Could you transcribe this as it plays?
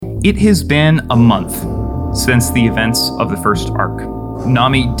It has been a month since the events of the first arc.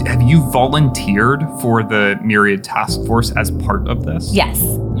 Nami, have you volunteered for the Myriad Task Force as part of this? Yes.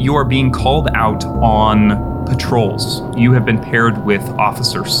 You are being called out on patrols. You have been paired with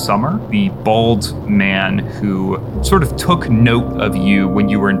Officer Summer, the bald man who sort of took note of you when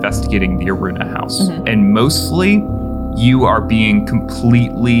you were investigating the Aruna house. Mm-hmm. And mostly, you are being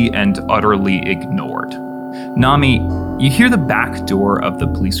completely and utterly ignored. Nami, you hear the back door of the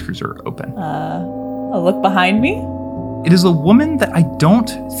police cruiser open. I'll look behind me. It is a woman that I don't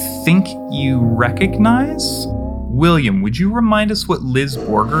think you recognize. William, would you remind us what Liz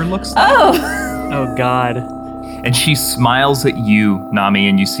Borger looks like? Oh, God. And she smiles at you, Nami,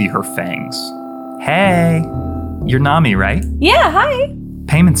 and you see her fangs. Hey, you're Nami, right? Yeah, hi.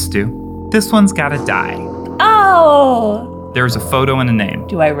 Payments due. This one's gotta die. Oh. There's a photo and a name.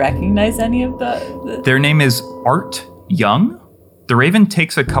 Do I recognize any of the... Their name is Art Young. The Raven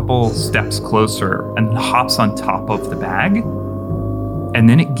takes a couple steps closer and hops on top of the bag. And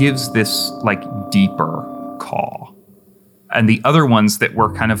then it gives this, deeper caw. And the other ones that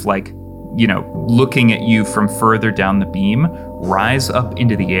were kind of looking at you from further down the beam rise up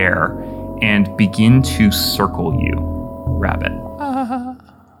into the air and begin to circle you, Rabbit.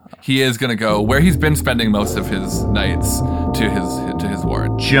 He is going to go where he's been spending most of his nights to his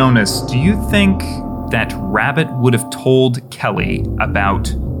ward. Jonas, do you think that Rabbit would have told Kelly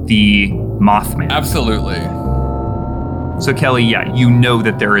about the Mothman? Absolutely. So Kelly, yeah, you know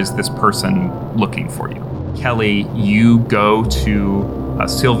that there is this person looking for you. Kelly, you go to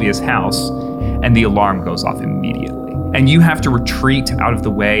Sylvia's house and the alarm goes off immediately. And you have to retreat out of the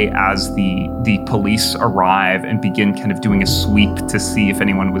way as the police arrive and begin kind of doing a sweep to see if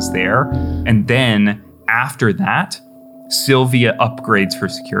anyone was there. And then after that, Sylvia upgrades her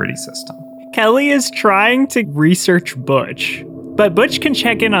security system. Kelly is trying to research Butch, but Butch can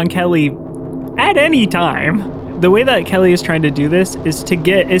check in on Kelly at any time. The way that Kelly is trying to do this is to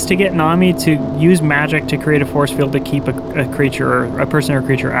get Nami to use magic to create a force field to keep a creature or a person or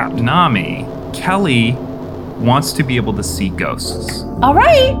creature out. Nami, Kelly wants to be able to see ghosts. All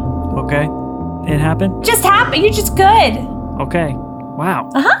right. Okay. It happened? Just happened. You're just good. Okay. Wow.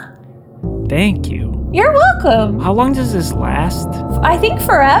 Uh-huh. Thank you. You're welcome. How long does this last? I think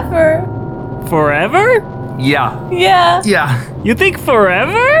forever. Forever? Yeah. Yeah. Yeah. You think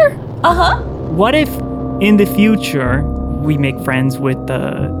forever? Uh-huh. What if in the future we make friends with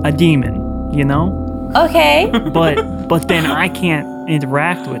a demon, you know? Okay. But then I can't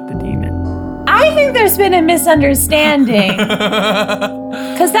interact with the demon. I think there's been a misunderstanding.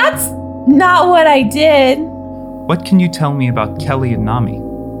 Because that's not what I did. What can you tell me about Kelly and Nami?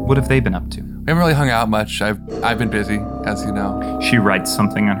 What have they been up to? We haven't really hung out much. I've been busy, as you know. She writes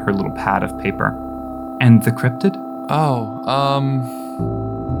something on her little pad of paper. And the cryptid?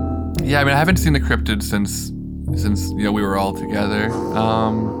 Yeah, I haven't seen the cryptid since we were all together.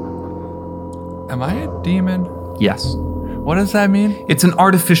 Am I a demon? Yes. What does that mean? It's an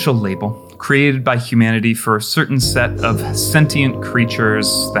artificial label created by humanity for a certain set of sentient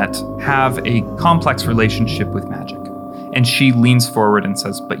creatures that have a complex relationship with magic. And she leans forward and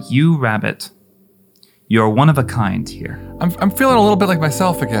says, "But you, Rabbit, you're one of a kind here." I'm feeling a little bit like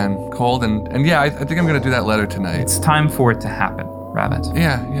myself again, Cold, and yeah, I think I'm gonna do that letter tonight. It's time for it to happen, Rabbit.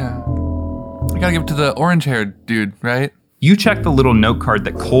 Yeah. I gotta give it to the orange-haired dude, right? You check the little note card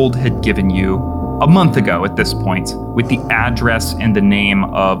that Cold had given you a month ago at this point with the address and the name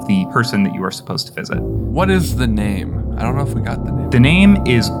of the person that you are supposed to visit. What is the name? I don't know if we got the name. The name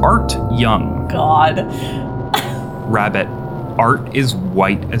is Art Young. God. Rabbit, Art is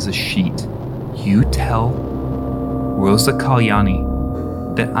white as a sheet. You tell Rosa Kalyani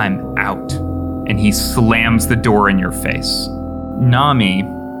that I'm out. And he slams the door in your face. Nami,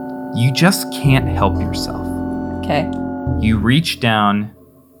 you just can't help yourself. Okay. You reach down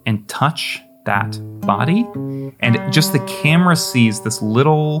and touch that body, and just the camera sees this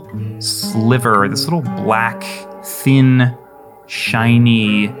little sliver, this little black, thin,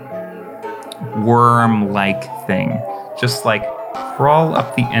 shiny, worm-like thing just crawl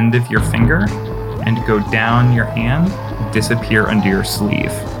up the end of your finger and go down your hand, disappear under your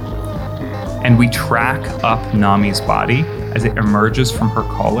sleeve. And we track up Nami's body as it emerges from her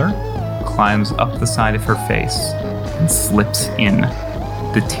collar, climbs up the side of her face, and slips in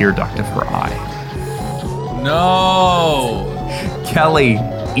the tear duct of her eye. No! Kelly,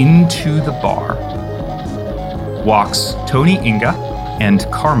 into the bar, walks Tony Inga and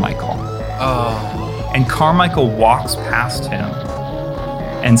Carmichael. Oh. And Carmichael walks past him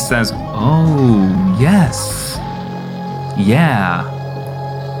and says, "Oh, yes. Yeah.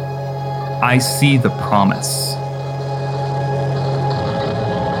 I see the promise."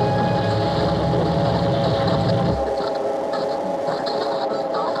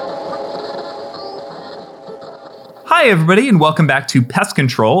 Hi, everybody, and welcome back to Pest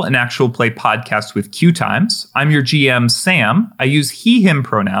Control, an actual play podcast with Q Times. I'm your GM, Sam. I use he, him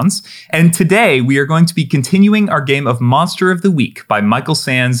pronouns. And today we are going to be continuing our game of Monster of the Week by Michael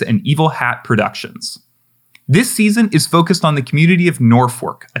Sands and Evil Hat Productions. This season is focused on the community of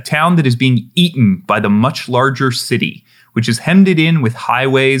Norfolk, a town that is being eaten by the much larger city, which is hemmed it in with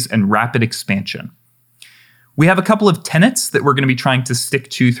highways and rapid expansion. We have a couple of tenets that we're going to be trying to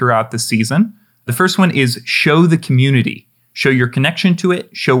stick to throughout the season. The first one is show the community. Show your connection to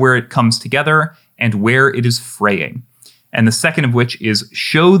it, show where it comes together, and where it is fraying. And the second of which is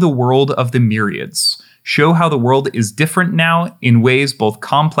show the world of the myriads. Show how the world is different now in ways both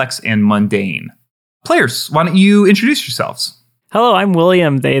complex and mundane. Players, why don't you introduce yourselves? Hello, I'm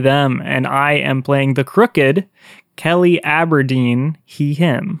William, they, them, and I am playing the crooked Kelly Aberdeen, he,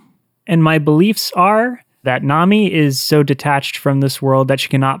 him. And my beliefs are that Nami is so detached from this world that she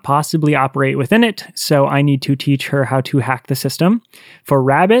cannot possibly operate within it, so I need to teach her how to hack the system. For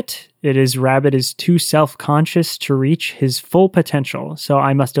Rabbit, Rabbit is too self-conscious to reach his full potential, so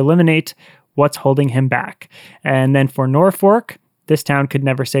I must eliminate what's holding him back. And then for Norfolk, this town could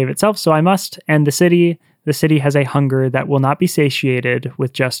never save itself, so I must. And the city has a hunger that will not be satiated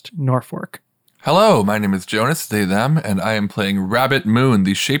with just Norfolk. Hello, my name is Jonas, they, them, and I am playing Rabbit Moon,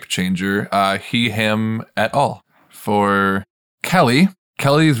 the shape changer, he, him, et al. For Kelly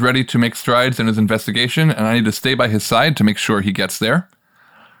is ready to make strides in his investigation, and I need to stay by his side to make sure he gets there.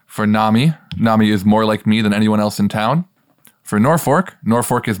 For Nami is more like me than anyone else in town. For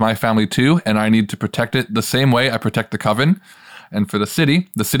Norfolk is my family too, and I need to protect it the same way I protect the Coven. And for the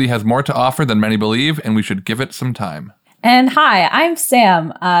city has more to offer than many believe, and we should give it some time. And hi, I'm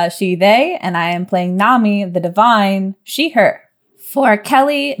Sam, she, they, and I am playing Nami, the divine, she, her. For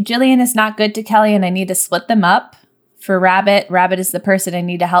Kelly, Jillian is not good to Kelly and I need to split them up. For Rabbit is the person I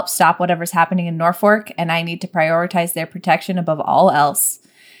need to help stop whatever's happening in Norfolk, and I need to prioritize their protection above all else.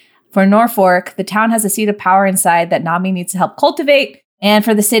 For Norfolk, the town has a seat of power inside that Nami needs to help cultivate. And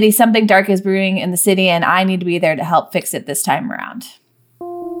for the city, something dark is brewing in the city and I need to be there to help fix it this time around.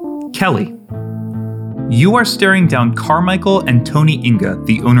 Kelly, you are staring down Carmichael and Tony Inga,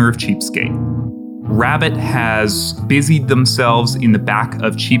 the owner of Cheapskate. Rabbit has busied themselves in the back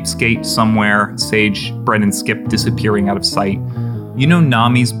of Cheapskate somewhere, Sage, Brent, and Skip disappearing out of sight. You know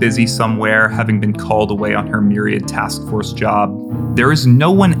Nami's busy somewhere, having been called away on her Myriad task force job. There is no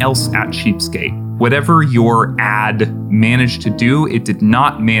one else at Cheapskate. Whatever your ad managed to do, it did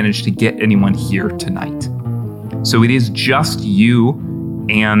not manage to get anyone here tonight. So it is just you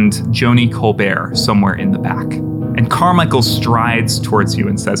and Joni Colbert somewhere in the back. And Carmichael strides towards you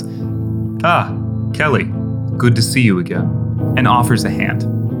and says, "Ah, Kelly, good to see you again," and offers a hand.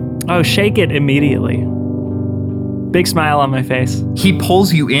 Oh, shake it immediately. Big smile on my face. He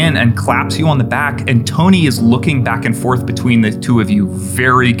pulls you in and claps you on the back, and Tony is looking back and forth between the two of you,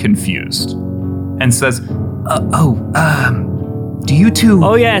 very confused, and says, do you two...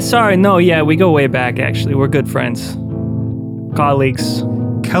 Oh, yeah, sorry. No, yeah, we go way back, actually. We're good friends. Colleagues.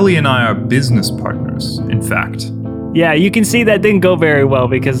 Kelly and I are business partners, in fact. Yeah, you can see that didn't go very well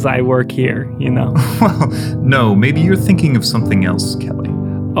because I work here, you know. Well, no, maybe you're thinking of something else, Kelly.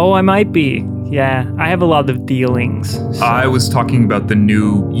 Oh, I might be. Yeah, I have a lot of dealings. So. I was talking about the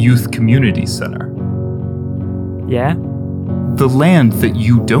new Youth Community Center. Yeah? The land that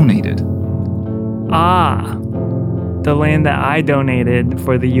you donated. Ah, the land that I donated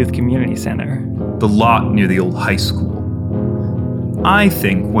for the Youth Community Center. The lot near the old high school. I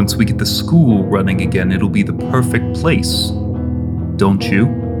think once we get the school running again, it'll be the perfect place. Don't you?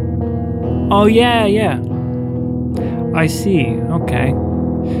 Oh, yeah. I see. Okay.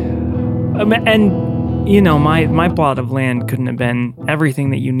 And, you know, my plot of land couldn't have been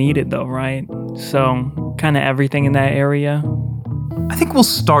everything that you needed, though, right? So, kind of everything in that area? I think we'll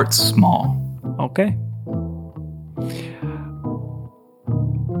start small. Okay.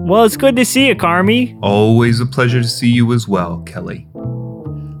 Well, it's good to see you, Carmi. Always a pleasure to see you as well, Kelly.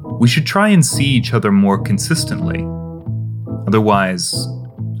 We should try and see each other more consistently. Otherwise,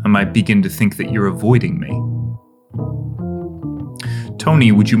 I might begin to think that you're avoiding me.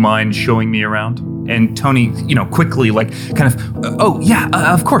 Tony, would you mind showing me around? And Tony, quickly,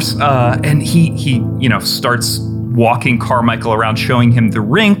 of course. And he starts walking Carmichael around, showing him the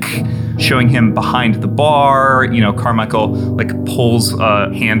rink, showing him behind the bar. Carmichael pulls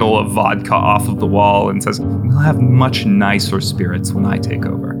a handle of vodka off of the wall and says, "We'll have much nicer spirits when I take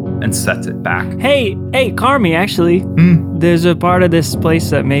over," and sets it back. Hey, Carmi, actually, there's a part of this place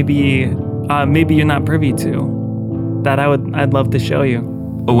that maybe you're not privy to that I'd love to show you.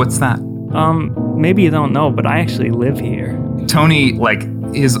 Oh, what's that? Maybe you don't know, but I actually live here. Tony,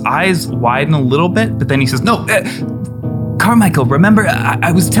 his eyes widen a little bit, but then he says, "No, Carmichael, remember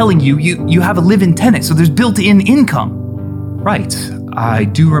I was telling you, you have a live-in tenant, so there's built-in income. Right, I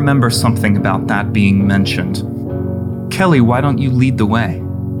do remember something about that being mentioned. Kelly, why don't you lead the way?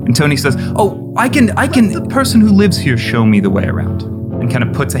 And Tony says, oh, I can, the person who lives here show me the way around. And kind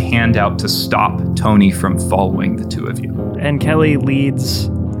of puts a hand out to stop Tony from following the two of you. And Kelly leads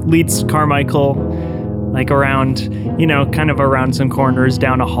Carmichael like around, kind of around some corners,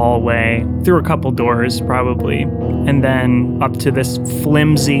 down a hallway, through a couple doors probably, and then up to this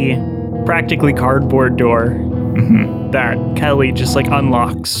flimsy, practically cardboard door that Kelly just like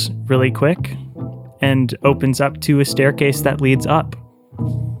unlocks really quick and opens up to a staircase that leads up.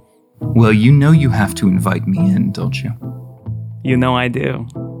 Well, you have to invite me in, don't you? You know I do.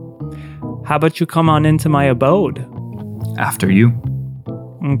 How about you come on into my abode? After you.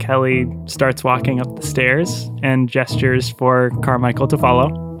 And Kelly starts walking up the stairs and gestures for Carmichael to follow.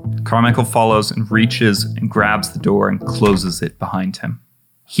 Carmichael follows and reaches and grabs the door and closes it behind him.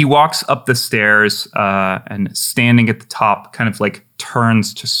 He walks up the stairs and standing at the top kind of like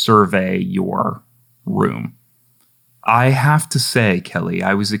turns to survey your room. I have to say, Kelly,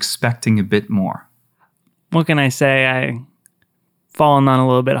 I was expecting a bit more. What can I say? I fallen on a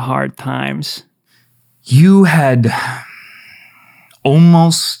little bit of hard times. You had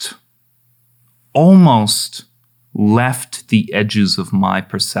almost left the edges of my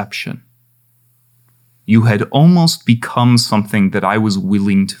perception. You had almost become something that I was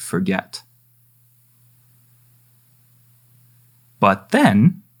willing to forget. But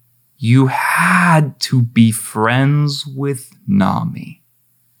then you had to be friends with Nami.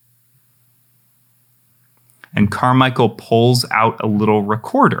 And Carmichael pulls out a little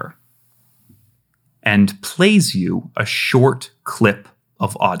recorder and plays you a short clip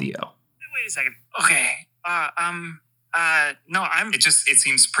of audio. Wait a second. Okay. No, it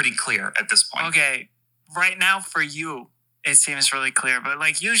seems pretty clear at this point. Okay. Right now for you, it seems really clear, but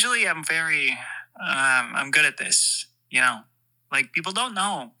like usually I'm very, I'm good at this, like people don't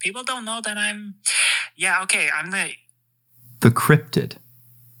know that I'm The cryptid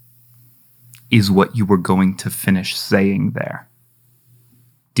is what you were going to finish saying there.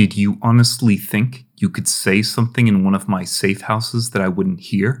 Did you honestly think you could say something in one of my safe houses that I wouldn't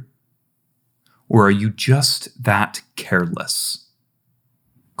hear? Or are you just that careless?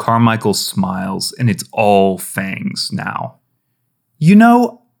 Carmichael smiles, and it's all fangs now.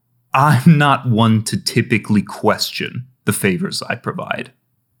 I'm not one to typically question the favors I provide.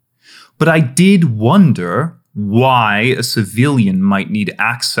 But I did wonder why a civilian might need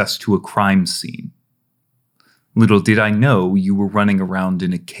access to a crime scene. Little did I know you were running around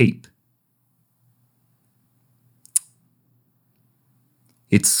in a cape.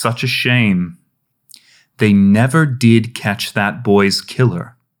 It's such a shame. They never did catch that boy's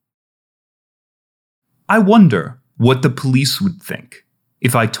killer. I wonder what the police would think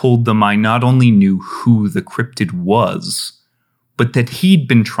if I told them I not only knew who the cryptid was, but that he'd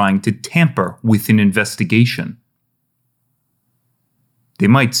been trying to tamper with an investigation. They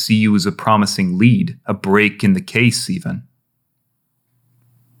might see you as a promising lead, a break in the case even.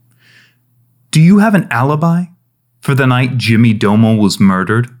 Do you have an alibi for the night Jimmy Domo was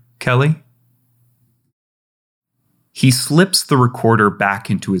murdered, Kelly? He slips the recorder back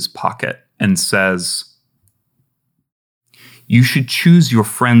into his pocket and says, "You should choose your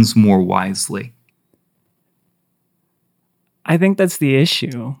friends more wisely." I think that's the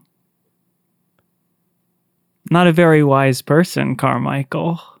issue. Not a very wise person,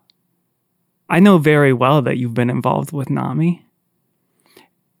 Carmichael. I know very well that you've been involved with Nami.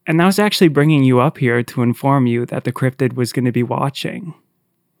 And I was actually bringing you up here to inform you that the cryptid was going to be watching.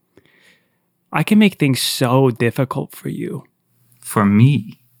 I can make things so difficult for you. For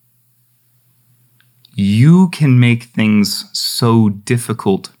me? You can make things so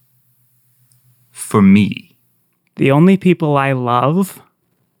difficult for me. The only people I love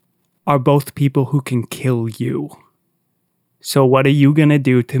are both people who can kill you. So what are you going to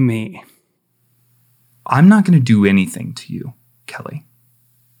do to me? I'm not going to do anything to you, Kelly.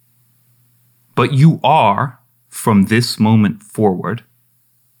 But you are, from this moment forward,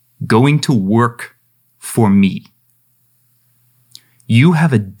 going to work for me. You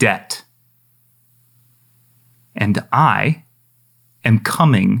have a debt. And I am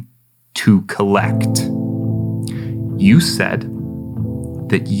coming to collect. You said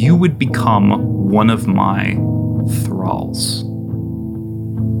that you would become one of my thralls.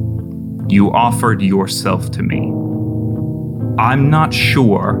 You offered yourself to me. I'm not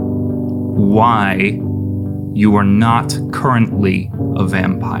sure why you are not currently a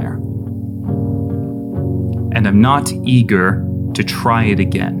vampire. And I'm not eager to try it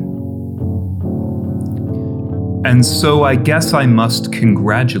again. And so I guess I must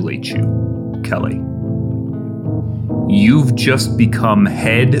congratulate you, Kelly. You've just become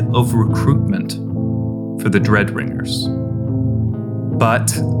head of recruitment for the Dreadringers.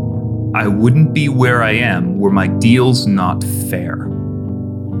 But I wouldn't be where I am were my deals not fair.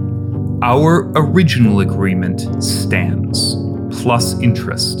 Our original agreement stands, plus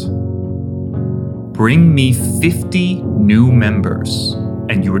interest. Bring me 50 new members,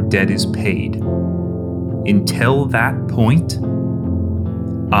 and your debt is paid. Until that point,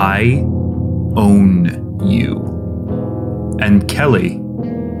 I own you. And Kelly,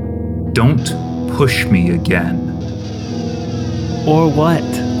 don't push me again. Or what?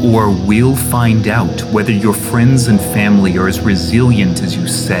 Or we'll find out whether your friends and family are as resilient as you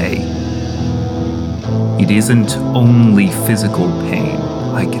say. It isn't only physical pain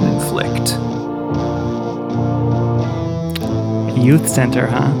I can inflict. Youth center,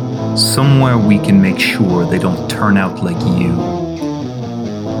 huh? Somewhere we can make sure they don't turn out like you.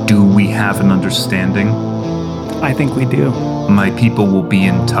 Do we have an understanding? I think we do. My people will be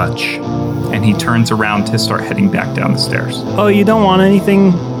in touch. And he turns around to start heading back down the stairs. Oh, you don't want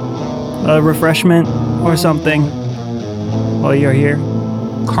anything? A refreshment or something while you're here?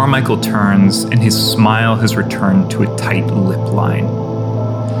 Carmichael turns, and his smile has returned to a tight lip line.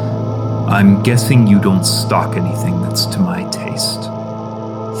 I'm guessing you don't stock anything that's to my taste.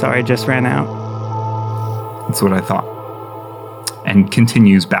 Sorry, just ran out. That's what I thought. And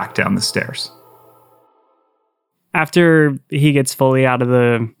continues back down the stairs. After he gets fully out of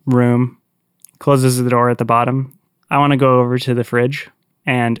the room, closes the door at the bottom, I want to go over to the fridge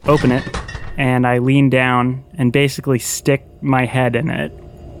and open it. And I lean down and basically stick my head in it.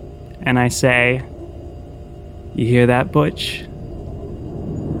 And I say, "You hear that, Butch?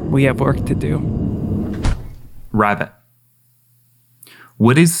 We have work to do." Rabbit.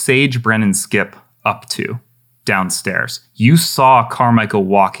 What is Sage Brennan Skip up to downstairs? You saw Carmichael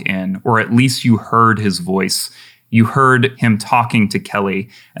walk in, or at least you heard his voice. You heard him talking to Kelly,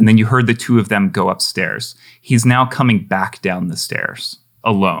 and then you heard the two of them go upstairs. He's now coming back down the stairs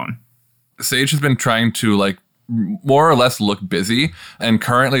alone. Sage has been trying to more or less look busy, and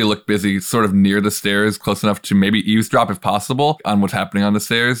currently look busy sort of near the stairs, close enough to maybe eavesdrop if possible on what's happening on the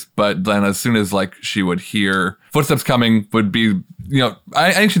stairs. But then as soon as she would hear footsteps coming, would be,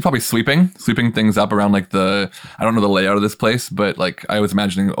 I think she's probably sweeping things up around I don't know the layout of this place, but I was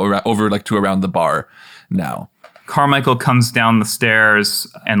imagining over to around the bar now. Carmichael comes down the stairs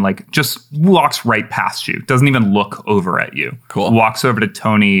and just walks right past you. Doesn't even look over at you. Cool. Walks over to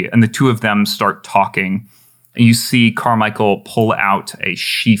Tony, and the two of them start talking. And you see Carmichael pull out a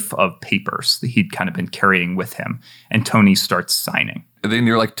sheaf of papers that he'd kind of been carrying with him. And Tony starts signing. Are they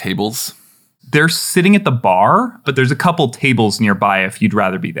near tables? They're sitting at the bar, but there's a couple tables nearby if you'd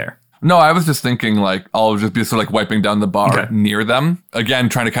rather be there. No, I was just thinking I'll just be sort of wiping down the bar near them. Again,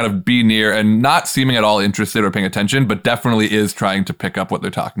 trying to kind of be near and not seeming at all interested or paying attention, but definitely is trying to pick up what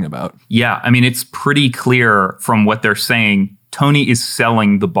they're talking about. Yeah, I mean, it's pretty clear from what they're saying. Tony is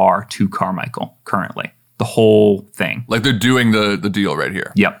selling the bar to Carmichael currently. The whole thing. They're doing the deal right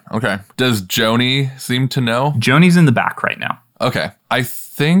here. Yep. Okay. Does Joni seem to know? Joni's in the back right now. Okay. I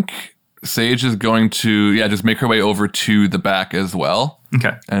think Sage is going to, just make her way over to the back as well.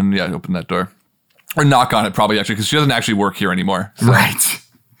 Okay. And open that door. Or knock on it probably actually, because she doesn't actually work here anymore. So. Right.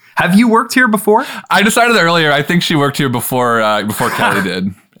 Have you worked here before? I decided earlier, I think she worked here before Kelly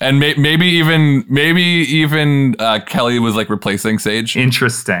did. And maybe even Kelly was replacing Sage.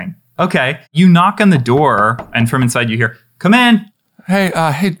 Interesting. Okay. You knock on the door, and from inside you hear, "Come in." Hey,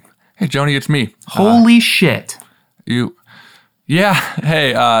 Joni, it's me. Holy shit. Yeah.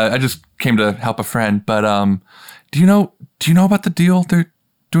 Hey, I just came to help a friend, but do you know about the deal they're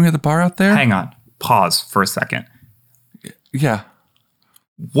doing at the bar out there? Hang on. Pause for a second. Yeah.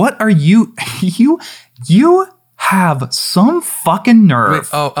 What are you? You have some fucking nerve.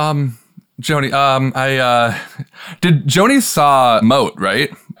 Wait, Joni, did Joni saw Moat, right?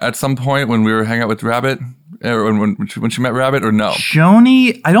 At some point when we were hanging out with Rabbit, or when she met Rabbit, or no?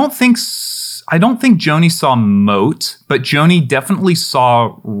 Joni, I don't think Joni saw Moat, but Joni definitely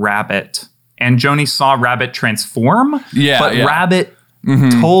saw Rabbit, and Joni saw Rabbit transform. Yeah, but Rabbit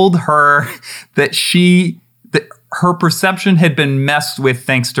told her that her perception had been messed with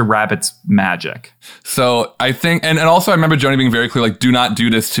thanks to Rabbit's magic. So I think, and also I remember Joni being very clear, do not do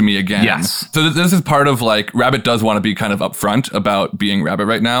this to me again. Yes. So this is part of Rabbit does want to be kind of upfront about being Rabbit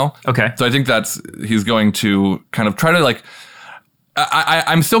right now. Okay. So I think he's going to kind of try to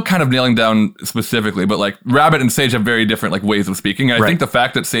I'm still kind of nailing down specifically, but Rabbit and Sage have very different ways of speaking. And I think the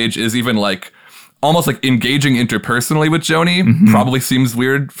fact that Sage is even almost like engaging interpersonally with Joni probably seems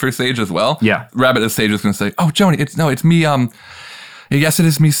weird for Sage as well. Yeah. Rabbit as Sage is going to say, "Oh, Joni, it's me. Yes, it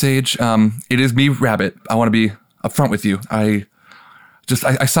is me, Sage. It is me, Rabbit. I want to be upfront with you. I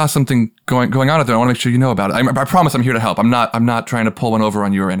saw something going on out there. I want to make sure you know about it. I promise I'm here to help. I'm not trying to pull one over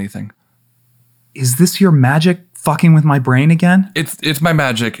on you or anything." Is this your magic fucking with my brain again? It's my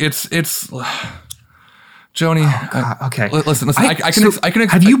magic. It's Joni. Oh, God, okay. Listen. I can.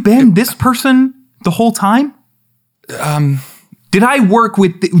 Have you been this person the whole time? Did I work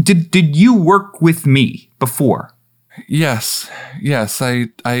with? Did you work with me before? Yes.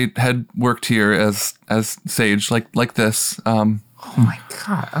 I had worked here as Sage like this. Oh my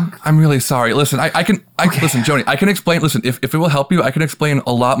God. Okay. I'm really sorry. Listen, listen, Joni, I can explain. Listen, if it will help you, I can explain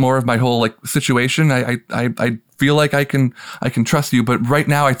a lot more of my whole like situation. I feel like I can trust you, but right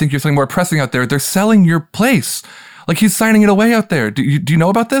now I think you're something more pressing out there. They're selling your place. Like he's signing it away out there. Do you know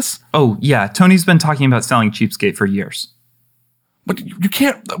about this? Oh yeah, Tony's been talking about selling Cheapskate for years. But you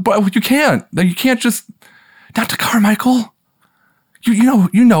can't. But you can't. You can't just not to Carmichael. You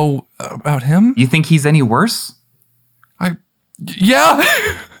know about him. You think he's any worse? Yeah.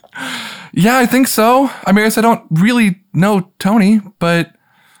 Yeah, I think so. I mean, I guess I don't really know Tony, but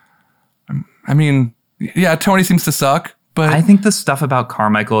I mean, yeah, Tony seems to suck, but I think the stuff about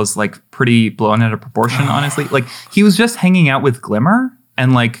Carmichael is like pretty blown out of proportion, honestly. Like he was just hanging out with Glimmer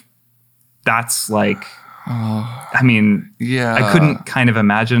and like, that's like, I mean, yeah, I couldn't kind of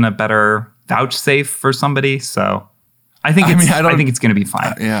imagine a better vouchsafe for somebody. So I think it's going to be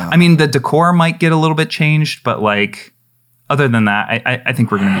fine. Yeah. I mean, the decor might get a little bit changed, but like, other than that, I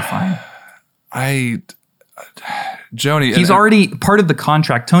think we're going to be fine. Joni, he's already part of the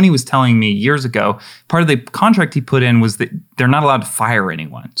contract. Tony was telling me years ago, part of the contract he put in was that they're not allowed to fire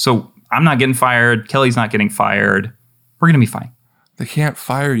anyone. So I'm not getting fired. Kelly's not getting fired. We're going to be fine. They can't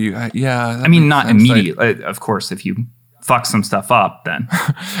fire you. Yeah. I mean, not immediately. Of course, if you fuck some stuff up, then.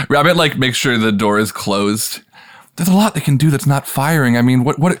 Rabbit, like, make sure the door is closed. There's a lot they can do that's not firing. I mean,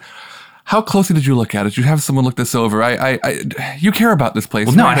 what? How closely did you look at it? Did you have someone look this over? You care about this place.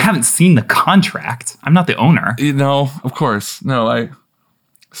 Well, no, I haven't seen the contract. I'm not the owner. No, of course. No,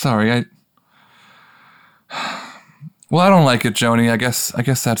 sorry. Well, I don't like it, Joni. I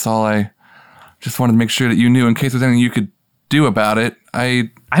guess that's all. I just wanted to make sure that you knew in case there's anything you could do about it.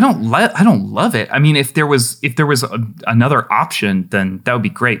 I don't love it. I mean, if there was another option, then that would be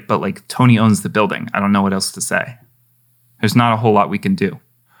great. But like, Tony owns the building. I don't know what else to say. There's not a whole lot we can do.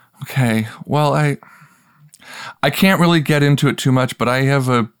 Okay, well, I can't really get into it too much, but I have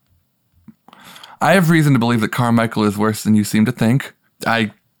reason to believe that Carmichael is worse than you seem to think.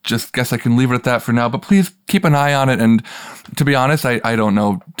 I just guess I can leave it at that for now, but please keep an eye on it. And to be honest, I don't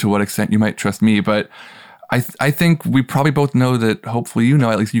know to what extent you might trust me, but I think we probably both know that hopefully you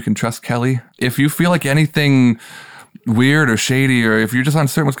know at least you can trust Kelly. If you feel like anything weird or shady, or if you're just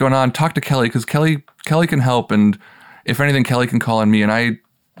uncertain what's going on, talk to Kelly, because Kelly can help, and if anything, Kelly can call on me, and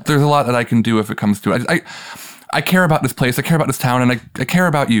there's a lot that I can do if it comes to it. I care about this place, I care about this town, and I care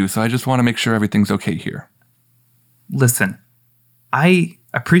about you, so I just want to make sure everything's okay here. Listen, I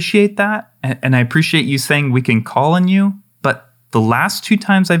appreciate that, and I appreciate you saying we can call on you, but the last 2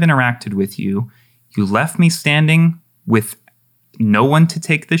 times I've interacted with you, you left me standing with no one to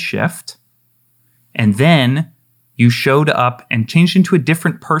take the shift, and then you showed up and changed into a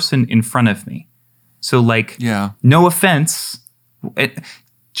different person in front of me. So, like, yeah. No offense.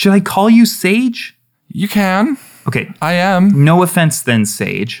 Should I call you Sage? You can. Okay. I am. No offense then,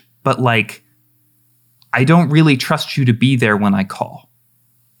 Sage. But, like, I don't really trust you to be there when I call.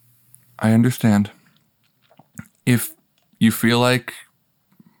 I understand. If you feel like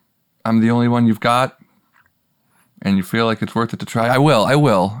I'm the only one you've got, and you feel like it's worth it to try, I will. I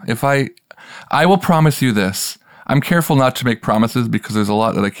will promise you this. I'm careful not to make promises because there's a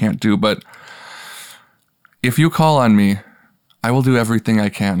lot that I can't do, but if you call on me, I will do everything I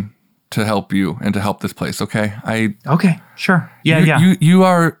can to help you and to help this place, okay? Okay, sure. Yeah. You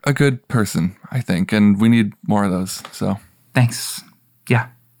are a good person, I think, and we need more of those, so. Thanks. Yeah.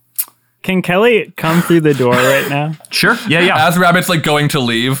 Can Kelly come through the door right now? Sure. Yeah. As Rabbit's like going to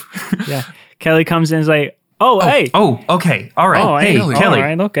leave. Yeah. Kelly comes in and is like, hey. Oh, okay. All right. Oh, hey, Kelly. All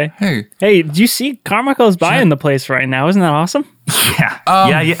right, okay. Hey. Hey, do you see Carmichael's buying the place right now? Isn't that awesome? Yeah.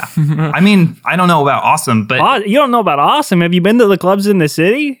 Yeah. I mean, I don't know about awesome, but... You don't know about awesome. Have you been to the clubs in the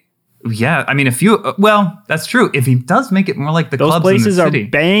city? Yeah. I mean, well, that's true. If he does make it more like the Those clubs in the places city. are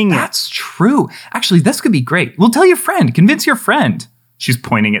banging. That's true. Actually, this could be great. We'll tell your friend. Convince your friend. She's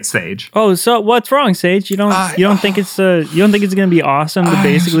pointing at Sage. Oh, so what's wrong, Sage? You don't think it's going to be awesome to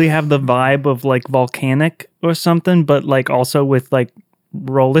basically have the vibe of like volcanic or something, but like also with like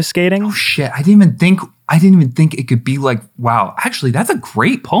roller skating. Oh shit! I didn't even think it could be like. Wow, actually, that's a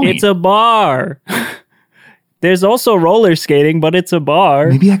great point. It's a bar. There's also roller skating, but it's a bar.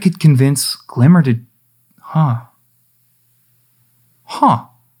 Maybe I could convince Glimmer to. Huh.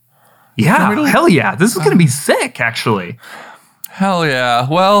 Yeah, hell yeah. This is going to be sick, actually. Hell yeah.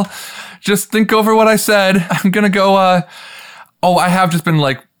 Well, just think over what I said. I'm going to go, I have just been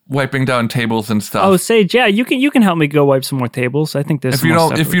like wiping down tables and stuff. Oh, Sage, yeah, you can help me go wipe some more tables. I think there's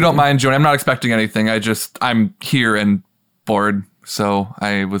If you don't mind, Joey, I'm not expecting anything. I'm here and bored. So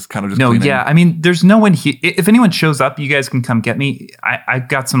I was kind of just cleaning. Yeah. I mean, there's no one here. If anyone shows up, you guys can come get me. I've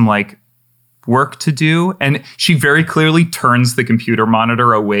got some like work to do. And she very clearly turns the computer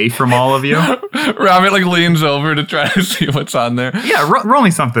monitor away from all of you. Rabbit like leans over to try to see what's on there. Yeah. Roll me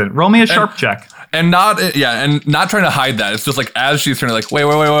something. Roll me a sharp check. And not trying to hide that. It's just like as she's turning, like, wait.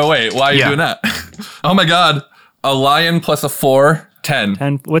 Why are you doing that? Oh my God. A lion plus a 4, 10.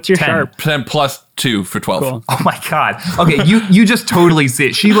 10. What's your 10. sharp? 10 plus 2 for 12. Cool. Oh my God. Okay, you just totally see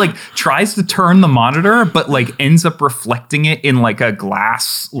it. She like tries to turn the monitor, but like ends up reflecting it in like a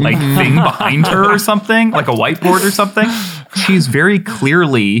glass like thing behind her or something, like a whiteboard or something. She's very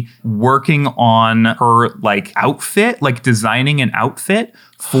clearly working on her like outfit, like designing an outfit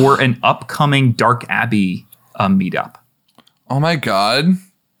for an upcoming Dark Abbey meetup. Oh my God.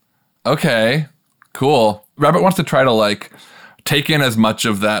 Okay, cool. Rabbit wants to try to like take in as much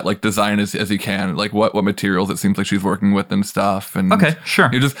of that like design as he can, like what materials it seems like she's working with and stuff. And okay,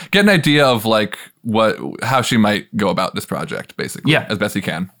 sure. You just get an idea of like how she might go about this project, basically, as best you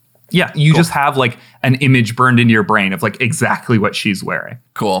can. Yeah, you just have like an image burned into your brain of like exactly what she's wearing.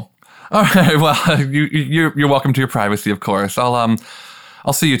 Cool. All right. Well, you're welcome to your privacy, of course. I'll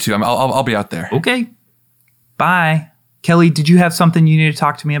see you two. I'll be out there. Okay. Bye. Kelly, did you have something you need to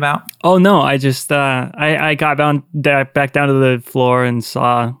talk to me about? Oh no, I just I got back down to the floor and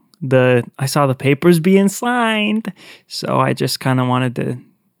saw the papers being signed. So I just kind of wanted to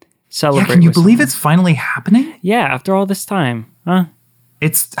celebrate. Yeah, can you believe it's finally happening? Yeah, after all this time, huh?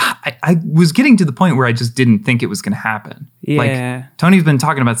 I was getting to the point where I just didn't think it was going to happen. Yeah. Like, Tony's been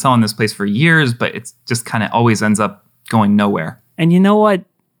talking about selling this place for years, but it's just kind of always ends up going nowhere. And you know what?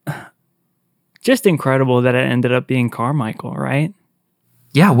 Just incredible that it ended up being Carmichael, right?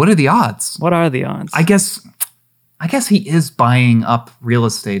 Yeah, what are the odds? What are the odds? I guess he is buying up real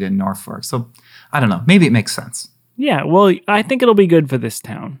estate in Norfolk. So, I don't know. Maybe it makes sense. Yeah, well, I think it'll be good for this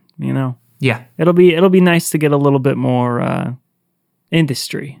town, you know? Yeah. It'll be nice to get a little bit more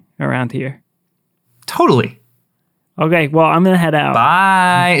industry around here. Totally. Okay, well, I'm going to head out.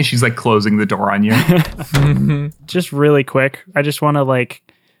 Bye. And she's like closing the door on you. Just really quick, I just want to like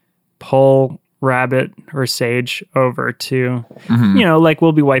pull Rabbit or Sage over to, you know, like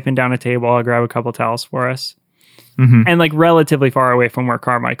we'll be wiping down a table. I'll grab a couple towels for us. And like relatively far away from where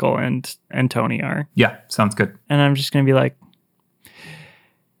Carmichael and Tony are. Yeah, sounds good. And I'm just going to be like,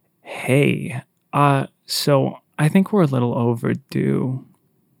 hey, so I think we're a little overdue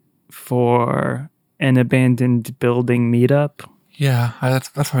for an abandoned building meetup. Yeah, that's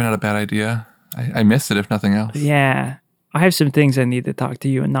probably not a bad idea. I missed it, if nothing else. Yeah, I have some things I need to talk to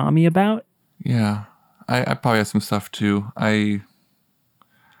you and Nami about. Yeah, I probably have some stuff too. I've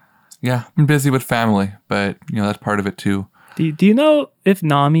been busy with family, but you know that's part of it too. Do you know if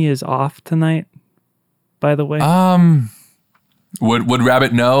Nami is off tonight? By the way, would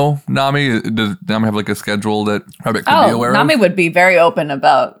Rabbit know Nami? Does Nami have like a schedule that Rabbit could be aware of? Nami would be very open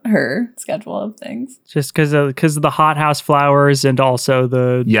about her schedule of things. Just because of the hothouse flowers and also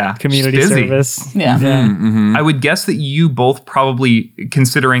the community service. Yeah. I would guess that you both probably,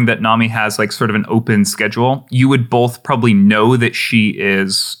 considering that Nami has like sort of an open schedule, you would both probably know that she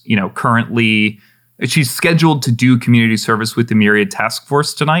is, you know, currently, she's scheduled to do community service with the Myriad Task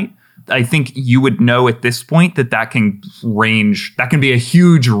Force tonight. I think you would know at this point that can be a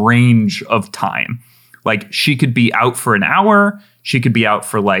huge range of time. Like she could be out for an hour. She could be out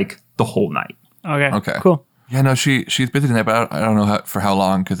for like the whole night. Okay. Cool. Yeah, no, she's busy tonight, but I don't know for how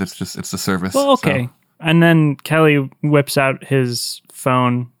long because it's the service. Well, okay. So. And then Kelly whips out his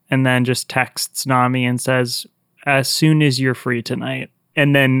phone and then just texts Nami and says, as soon as you're free tonight.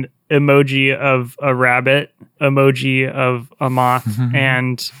 And then emoji of a rabbit, emoji of a moth,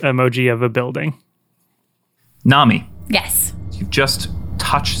 and emoji of a building. Nami. Yes. You've just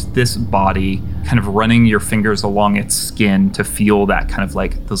touched this body, kind of running your fingers along its skin to feel that kind of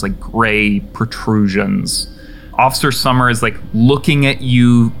like those like gray protrusions. Officer Summer is like looking at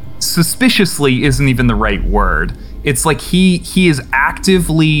you suspiciously isn't even the right word. It's like he is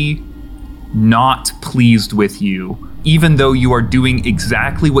actively not pleased with you even though you are doing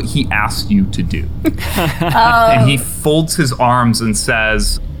exactly what he asked you to do. And he folds his arms and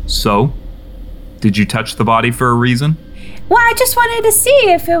says, "So, did you touch the body for a reason?" Well, I just wanted to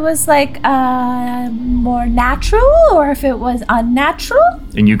see if it was like more natural or if it was unnatural.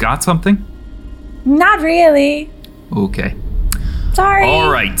 And you got something? Not really. Okay. Sorry.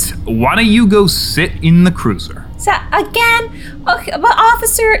 All right. Why don't you go sit in the cruiser? So again, okay, but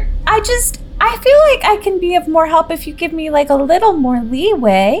officer, I feel like I can be of more help if you give me like a little more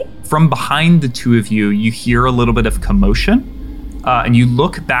leeway. From behind the two of you, you hear a little bit of commotion. And you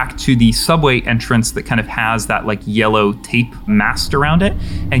look back to the subway entrance that kind of has that like yellow tape masked around it.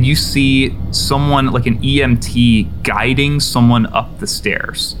 And you see someone like an EMT guiding someone up the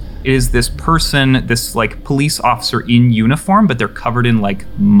stairs. It is this person, this like police officer in uniform, but they're covered in like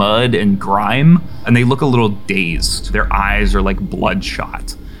mud and grime. And they look a little dazed. Their eyes are like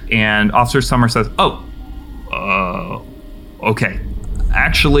bloodshot. And Officer Summer says, okay.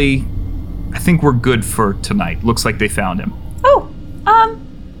 Actually, I think we're good for tonight. Looks like they found him.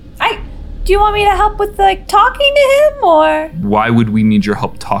 Do you want me to help with like talking to him or? Why would we need your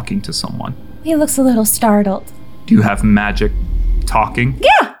help talking to someone? He looks a little startled. Do you have magic talking?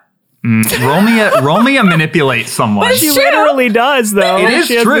 Yeah. Roll me a manipulate someone. But She literally does, though. It is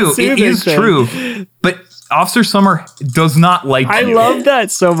She has true. the It is soothing true. thing. But Officer Summer does not like I you. love that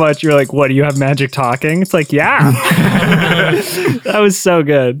so much. You're like, what, do you have magic talking? It's like, yeah. That was so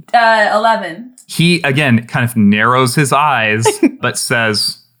good. 11. He, again, kind of narrows his eyes, but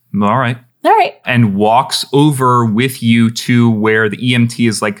says, all right. All right. And walks over with you to where the EMT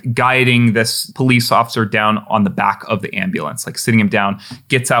is like guiding this police officer down on the back of the ambulance, like sitting him down,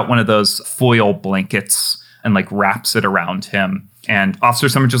 gets out one of those foil blankets and like wraps it around him. And Officer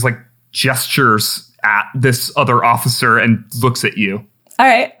Summer just like gestures at this other officer and looks at you. All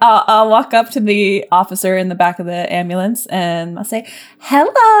right. I'll walk up to the officer in the back of the ambulance and I'll say,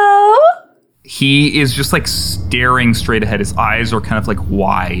 hello. He is just like staring straight ahead. His eyes are kind of like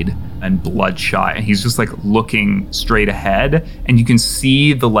wide and bloodshot. And he's just like looking straight ahead. And you can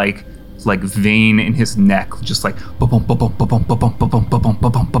see the like vein in his neck, just like ba-bum, ba-bum, ba-bum, ba-bum, ba-bum, ba-bum,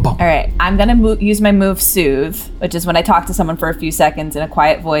 ba-bum, ba-bum. All right. I'm going to use my move Soothe, which is when I talk to someone for a few seconds in a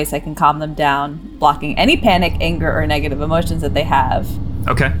quiet voice, I can calm them down, blocking any panic, anger, or negative emotions that they have.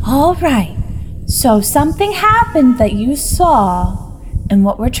 Okay. All right. So something happened that you saw. And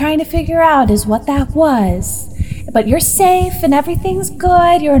what we're trying to figure out is what that was. But you're safe and everything's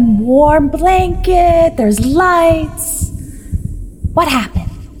good. You're in a warm blanket. There's lights. What happened?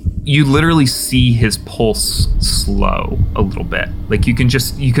 You literally see his pulse slow a little bit. Like you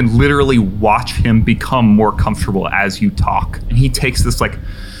can literally watch him become more comfortable as you talk. And he takes this like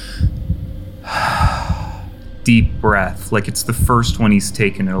deep breath, like it's the first one he's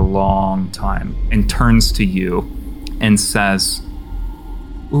taken in a long time, and turns to you and says,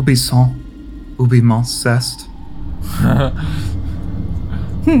 Ubison, ubiment cest.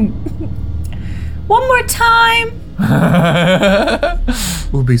 One more time.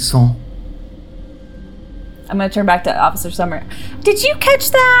 Ubison. I'm going to turn back to Officer Summer. Did you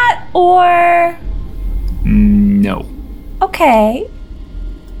catch that or? No. Okay.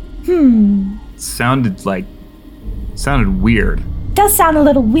 Sounded weird. Does sound a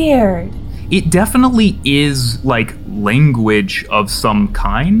little weird. It definitely is like language of some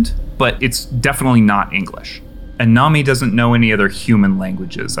kind, but it's definitely not English. And Nami doesn't know any other human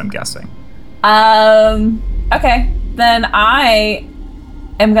languages, I'm guessing. Okay. Then I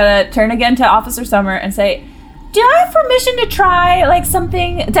am going to turn again to Officer Summer and say, do I have permission to try like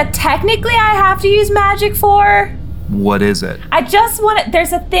something that technically I have to use magic for? What is it? I just want to,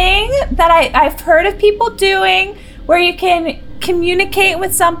 there's a thing that I've heard of people doing where you can communicate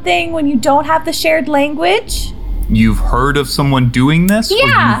with something when you don't have the shared language. You've heard of someone doing this?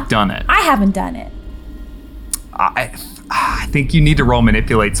 Yeah. Or you've done it? I haven't done it. I think you need to roll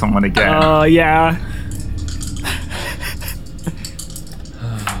manipulate someone again. Oh, yeah.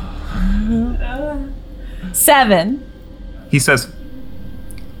 Seven. He says,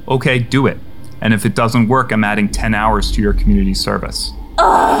 okay, do it. And if it doesn't work, I'm adding 10 hours to your community service.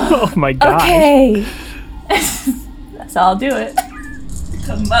 Oh my god. Okay. So I'll do it.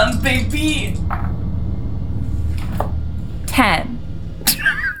 Come on, baby. 10.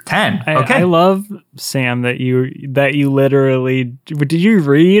 10. Okay. I love, Sam, that you literally did you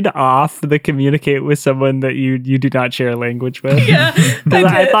read off the communicate with someone that you do not share language with? Yeah.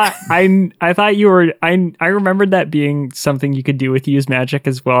 I thought you were I remembered that being something you could do with use magic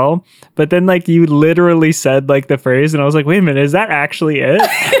as well. But then like you literally said like the phrase and I was like, wait a minute, is that actually it?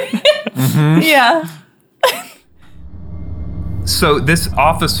 Yeah. So this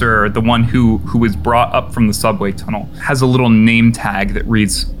officer, the one who was brought up from the subway tunnel, has a little name tag that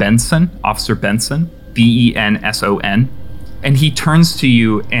reads Benson, Officer Benson, Benson. And he turns to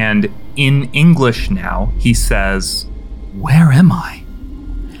you and in English now, he says, "Where am I?"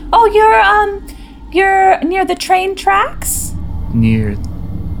 Oh, you're near the train tracks? Near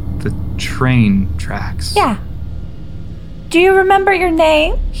the train tracks. Yeah. Do you remember your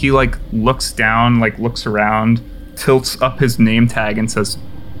name? He looks down, looks around, tilts up his name tag and says,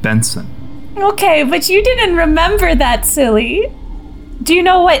 "Benson." Okay, but you didn't remember that, silly. Do you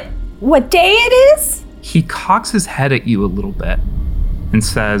know what day it is? He cocks his head at you a little bit and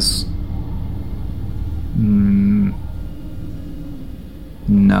says,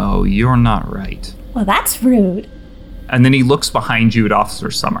 "No, you're not right." Well, that's rude. And then he looks behind you at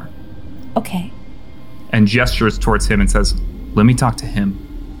Officer Summer Okay. and gestures towards him and says, "Let me talk to him."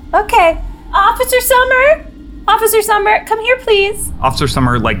 Okay. Officer Summer, come here, please. Officer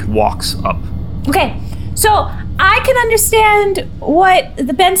Summer walks up. Okay. So I can understand what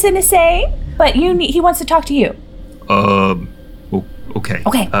the Benson is saying, but he wants to talk to you. Okay.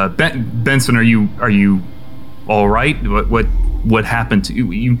 Okay. Benson, are you all right? What happened to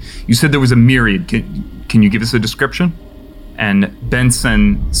you? You said there was a myriad. Can you give us a description? And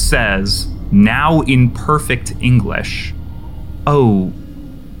Benson says, now in perfect English, "Oh,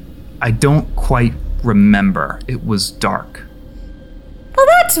 I don't quite remember. It was dark." Well,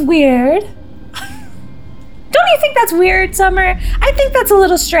 that's weird. Don't you think that's weird, Summer? I think that's a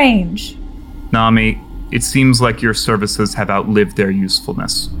little strange. Nami, it seems like your services have outlived their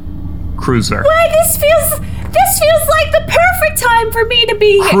usefulness. Cruiser. Why, this feels like the perfect time for me to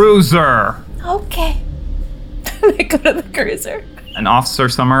be here. Cruiser! Okay. They go to the cruiser. And Officer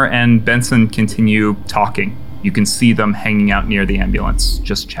Summer and Benson continue talking. You can see them hanging out near the ambulance,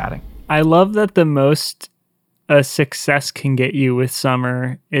 just chatting. I love that the most a success can get you with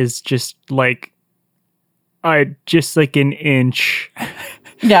Summer is just an inch.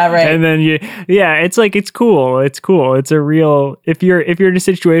 Yeah, right. And then it's cool. It's cool. It's a real, if you're in a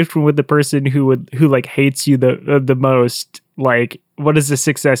situation with the person who hates you the most, what does the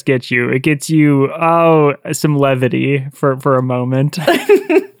success get you? It gets you some levity for a moment.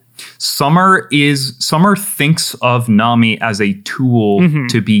 Summer thinks of Nami as a tool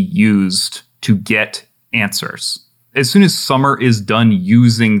to be used to get answers. As soon as Summer is done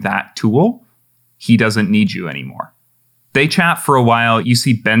using that tool, he doesn't need you anymore. They chat for a while. You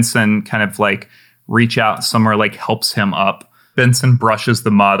see Benson kind of reach out. Summer helps him up. Benson brushes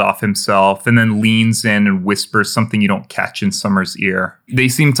the mud off himself and then leans in and whispers something you don't catch in Summer's ear. They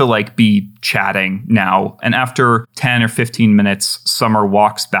seem to be chatting now. And after 10 or 15 minutes, Summer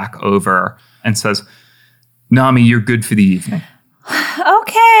walks back over and says, "Nami, you're good for the evening."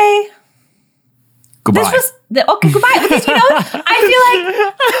 Okay. Goodbye. Okay, goodbye. Because I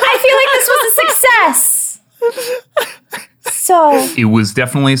feel like this was a success. So It was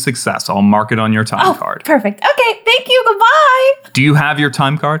definitely a success. I'll mark it on your time card. Perfect. Okay, thank you. Goodbye. Do you have your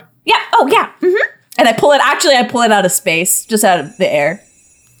time card? Yeah. Oh, yeah. Mm-hmm. And I pull it out of space, just out of the air.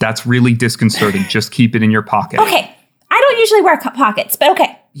 That's really disconcerting. Just keep it in your pocket. Okay. I don't usually wear pockets, but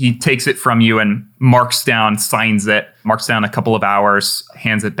okay. He takes it from you and signs it, marks down a couple of hours,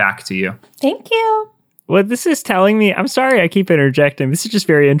 hands it back to you. Thank you. What this is telling me, I'm sorry I keep interjecting. This is just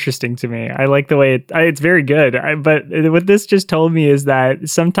very interesting to me. I like the way it's very good. But what this just told me is that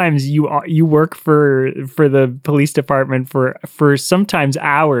sometimes you work for the police department for sometimes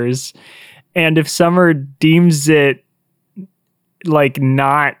hours, and if Summer deems it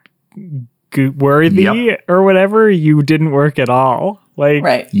not worthy or whatever, you didn't work at all.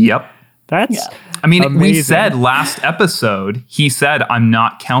 Right. Yep. That's I mean, amazing. We said last episode, he said, "I'm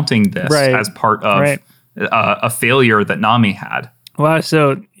not counting this as part of a failure that Nami had." Wow.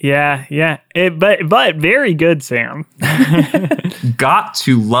 So yeah. But very good, Sam. Got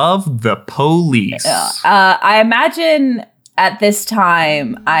to love the police. I imagine at this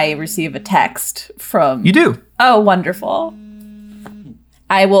time I receive a text from... You do. Oh, wonderful.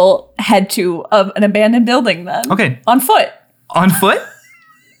 I will head to an abandoned building then. Okay. On foot. On foot?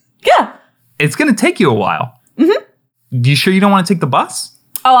 Yeah. It's going to take you a while. Mm-hmm. You sure you don't want to take the bus?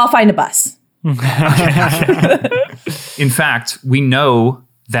 Oh, I'll find a bus. In fact, we know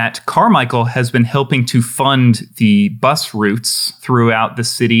that Carmichael has been helping to fund the bus routes throughout the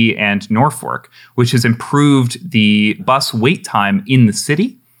city and Norfolk, which has improved the bus wait time in the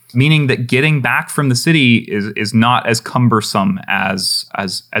city, meaning that getting back from the city is not as cumbersome as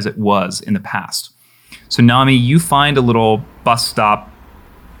it was in the past. So Nami, you find a little bus stop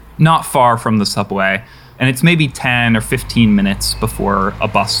not far from the subway, and it's maybe 10 or 15 minutes before a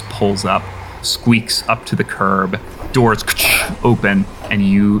bus pulls up, squeaks up to the curb, doors open and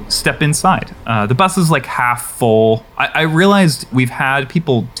you step inside. The bus is like half full. I realized we've had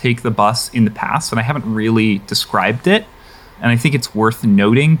people take the bus in the past and I haven't really described it. And I think it's worth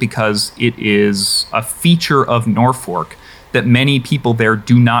noting because it is a feature of Norfolk that many people there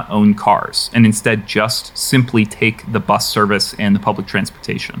do not own cars and instead just simply take the bus service and the public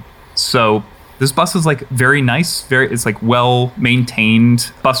transportation. So this bus is like very nice, it's like well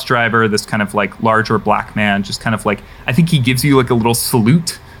maintained bus driver, this kind of like larger black man, just kind of like, I think he gives you like a little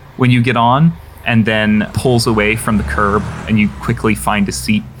salute when you get on and then pulls away from the curb and you quickly find a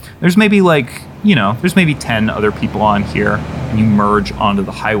seat. There's maybe like, there's maybe 10 other people on here and you merge onto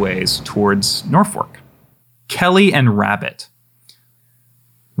the highways towards Norfolk. Kelly and Rabbit,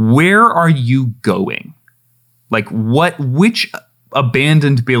 where are you going? Like which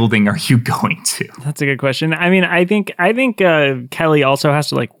abandoned building are you going to? That's a good question. I mean, I think Kelly also has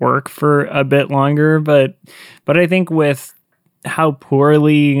to like work for a bit longer, but I think with how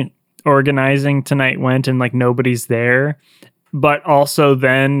poorly organizing tonight went and like nobody's there, but also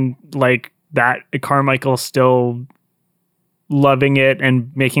then like that Carmichael's still loving it and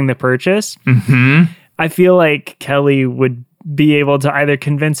making the purchase. Mm-hmm. I feel like Kelly would be able to either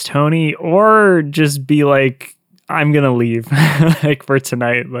convince Tony or just be like, I'm going to leave like for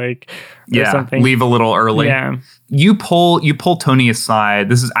tonight, like something. Leave a little early. Yeah. You pull Tony aside.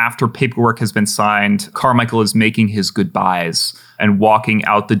 This is after paperwork has been signed. Carmichael is making his goodbyes and walking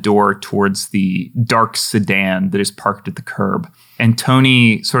out the door towards the dark sedan that is parked at the curb. And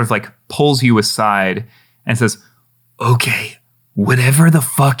Tony sort of like pulls you aside and says, okay, whatever the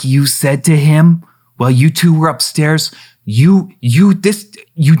fuck you said to him while you two were upstairs,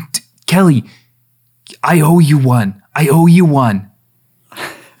 Kelly, I owe you one.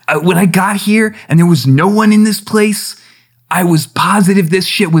 When I got here and there was no one in this place, I was positive this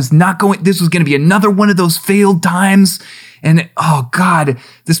shit was this was going to be another one of those failed times. And oh God,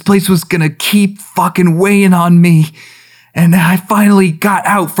 this place was going to keep fucking weighing on me. And I finally got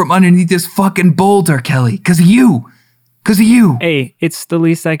out from underneath this fucking boulder, Kelly, because of you. Hey, it's the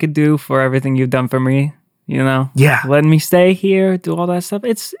least I could do for everything you've done for me. Yeah. Letting me stay here, do all that stuff.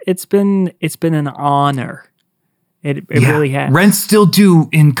 It's been an honor. It really has. Rent's still due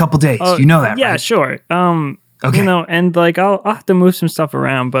in a couple days. You know that, yeah, right? Sure. Okay. And like I'll have to move some stuff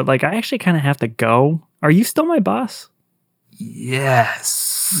around, but like I actually kind of have to go. Are you still my boss?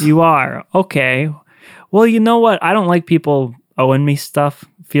 Yes. You are. Okay. Well, you know what? I don't like people owing me stuff.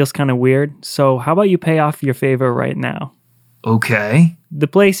 Feels kind of weird. So how about you pay off your favor right now? Okay. The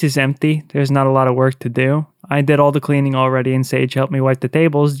place is empty. There's not a lot of work to do. I did all the cleaning already and Sage helped me wipe the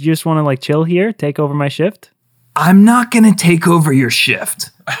tables. Do you just want to like chill here, take over my shift? I'm not going to take over your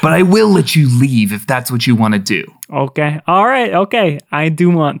shift, but I will let you leave if that's what you want to do. Okay. All right. Okay. I do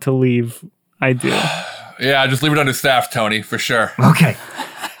want to leave. I do. Yeah, just leave it on his staff, Tony, for sure. Okay.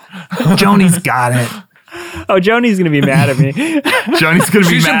 Joni's got it. Oh, Joni's going to be mad at me. Joni's going to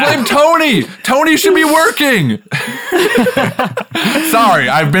be She mad. should blame Tony. Tony should be working. Sorry,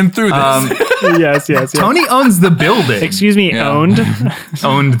 I've been through this. Yes. Tony owns the building. Excuse me, Yeah. owned?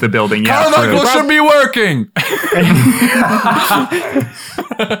 Owned the building, yeah. Carmichael should be working.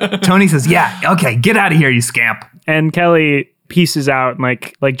 Tony says, yeah, okay, get out of here, you scamp. And Kelly pieces out and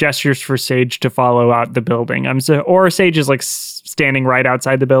like gestures for Sage to follow out the building. Or Sage is like standing right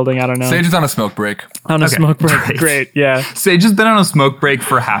outside the building. I don't know. Sage is on a smoke break. On a smoke break. Great. Yeah. Sage has been on a smoke break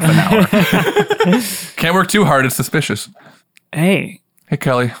for half an hour. Can't work too hard. It's suspicious. Hey. Hey,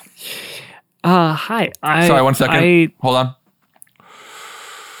 Kelly. Hi. Sorry, 1 second. Hold on.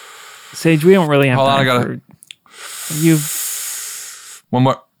 Sage, we don't really have Hold on, time One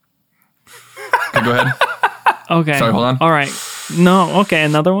more. Okay, go ahead. Okay. Sorry, hold on. All right. No, okay,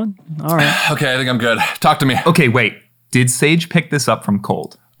 another one? All right. Okay, I think I'm good. Talk to me. Okay, wait. Did Sage pick this up from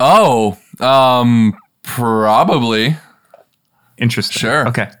Cold? Oh, probably. Interesting. Sure.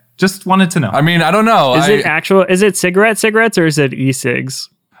 Okay. Just wanted to know. I mean, I don't know. Is it cigarettes or is it e-cigs?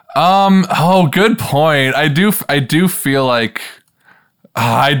 Oh, good point. I do feel like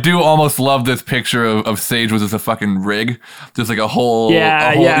I do almost love this picture of Sage with just a fucking rig. Just like a whole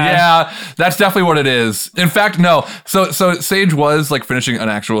yeah, that's definitely what it is. In fact, no. So Sage was like finishing an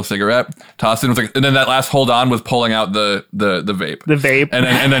actual cigarette, tossed it, was like, and then that last hold on was pulling out the vape. The vape.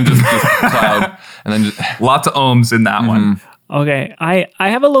 And then just cloud. And then just lots of ohms in that one. Okay, I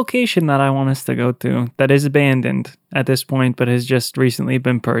have a location that I want us to go to that is abandoned at this point, but has just recently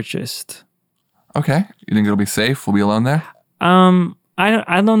been purchased. Okay, you think it'll be safe? We'll be alone there?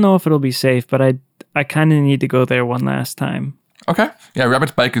 I don't know if it'll be safe, but I kind of need to go there one last time. Okay, yeah,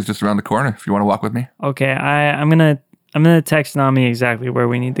 Rabbit's bike is just around the corner. If you want to walk with me. Okay, I'm gonna text Nami exactly where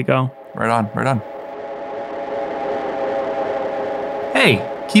we need to go. Right on.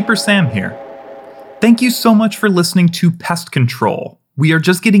 Hey, Keeper Sam here. Thank you so much for listening to Pest Control. We are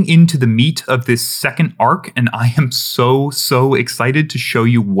just getting into the meat of this second arc, and I am so excited to show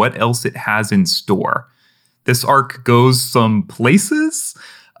you what else it has in store. This arc goes some places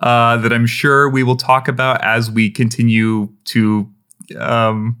that I'm sure we will talk about as we continue to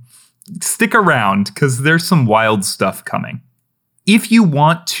stick around, because there's some wild stuff coming. If you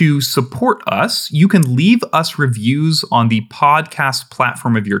want to support us, you can leave us reviews on the podcast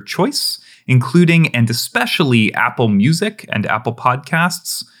platform of your choice, including and especially Apple Music and Apple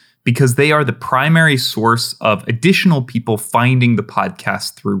Podcasts, because they are the primary source of additional people finding the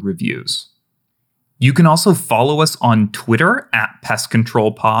podcast through reviews. You can also follow us on Twitter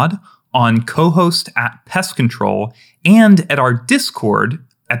 @PestControlPod, on co-host @PestControl, and at our Discord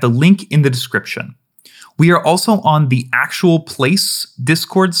at the link in the description. We are also on the Actual Place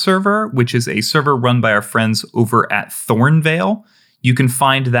Discord server, which is a server run by our friends over at Thornvale. You can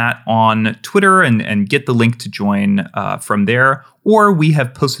find that on Twitter and get the link to join from there, or we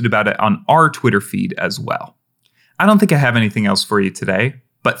have posted about it on our Twitter feed as well. I don't think I have anything else for you today,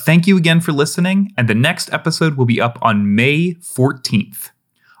 but thank you again for listening, and the next episode will be up on May 14th.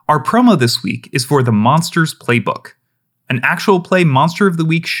 Our promo this week is for the Monsters Playbook, an actual play Monster of the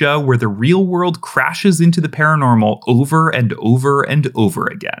Week show where the real world crashes into the paranormal over and over and over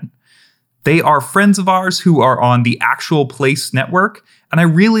again. They are friends of ours who are on the Actual Place network, and I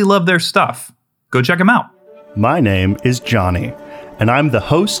really love their stuff. Go check them out. My name is Johnny, and I'm the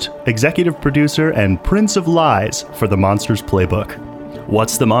host, executive producer, and Prince of Lies for the Monsters Playbook.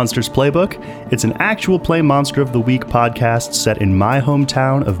 What's the Monsters Playbook? It's an actual play Monster of the Week podcast set in my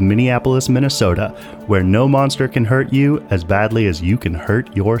hometown of Minneapolis, Minnesota, where no monster can hurt you as badly as you can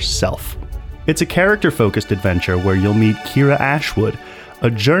hurt yourself. It's a character-focused adventure where you'll meet Kira Ashwood, a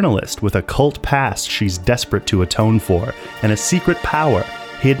journalist with a cult past she's desperate to atone for, and a secret power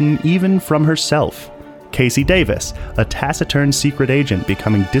hidden even from herself. Casey Davis, a taciturn secret agent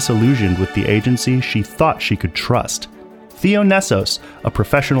becoming disillusioned with the agency she thought she could trust. Theo Nessos, a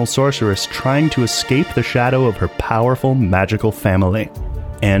professional sorceress trying to escape the shadow of her powerful magical family.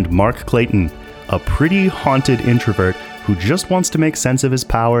 And Mark Clayton, a pretty haunted introvert who just wants to make sense of his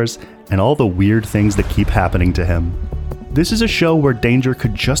powers and all the weird things that keep happening to him. This is a show where danger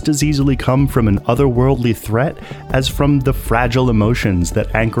could just as easily come from an otherworldly threat as from the fragile emotions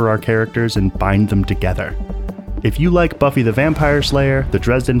that anchor our characters and bind them together. If you like Buffy the Vampire Slayer, The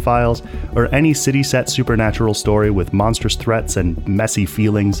Dresden Files, or any city-set supernatural story with monstrous threats and messy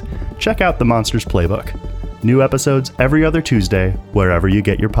feelings, check out the Monsters Playbook. New episodes every other Tuesday, wherever you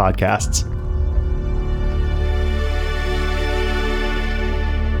get your podcasts.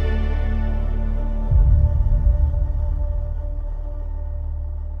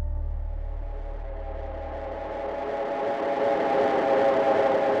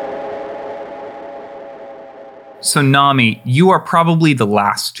 So Nami, you are probably the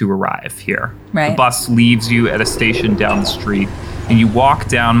last to arrive here. Right. The bus leaves you at a station down the street, and you walk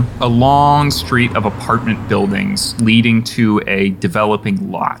down a long street of apartment buildings leading to a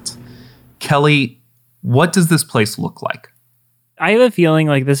developing lot. Kelly, what does this place look like? I have a feeling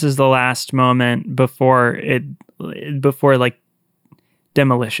like this is the last moment before like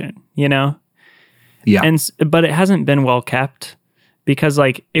demolition, you know? Yeah. But it hasn't been well kept because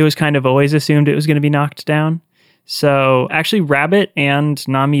like it was kind of always assumed it was going to be knocked down. So actually Rabbit and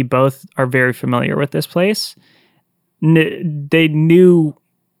Nami both are very familiar with this place. They knew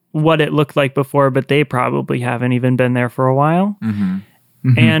what it looked like before, but they probably haven't even been there for a while. Mm-hmm.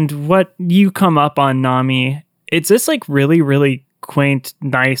 Mm-hmm. And what you come up on, Nami, it's this like really, really quaint,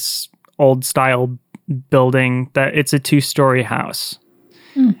 nice, old style building that it's a 2-story house.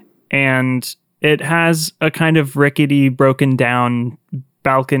 And it has a kind of rickety, broken down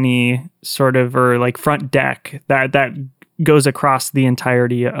balcony sort of, or like front deck that goes across the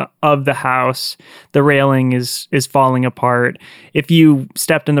entirety of the house. The railing is falling apart. If you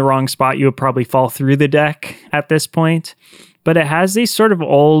stepped in the wrong spot, you would probably fall through the deck at this point. But it has these sort of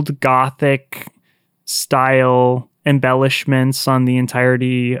old Gothic style embellishments on the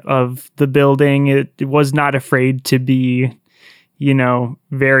entirety of the building. It was not afraid to be, you know,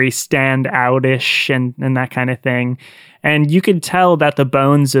 very stand-out-ish and that kind of thing. And you could tell that the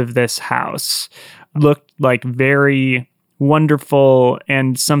bones of this house looked like very wonderful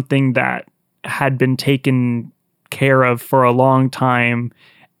and something that had been taken care of for a long time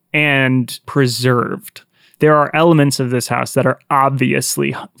and preserved. There are elements of this house that are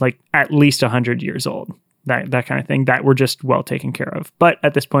obviously like at least 100 years old, that kind of thing, that were just well taken care of. But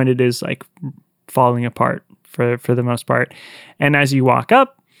at this point, it is like falling apart for the most part. And as you walk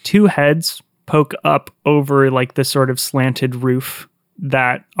up, 2 heads poke up over like the sort of slanted roof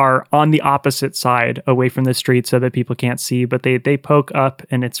that are on the opposite side away from the street so that people can't see, but they poke up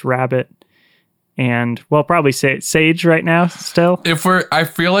and it's Rabbit and, well, probably Sage right now still. I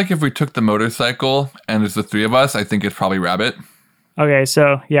feel like if we took the motorcycle and it's the three of us, I think it's probably Rabbit. Okay,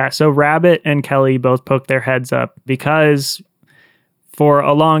 so Rabbit and Kelly both poke their heads up because for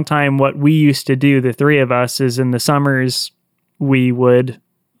a long time, what we used to do, the three of us, is in the summers, we would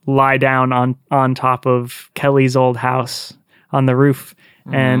lie down on top of Kelly's old house on the roof.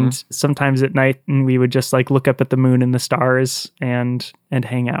 Mm-hmm. And sometimes at night, we would just like look up at the moon and the stars and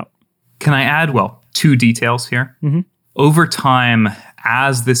hang out. Can I add, two details here? Mm-hmm. Over time,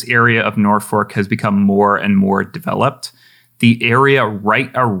 as this area of Norfolk has become more and more developed, the area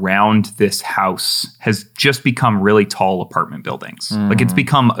right around this house has just become really tall apartment buildings. Mm. Like it's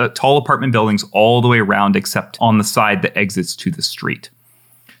become tall apartment buildings all the way around except on the side that exits to the street.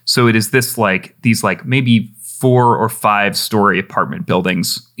 So it is these maybe 4 or 5 story apartment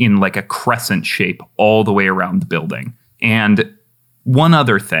buildings in like a crescent shape all the way around the building. And one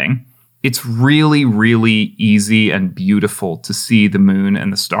other thing, it's really, really easy and beautiful to see the moon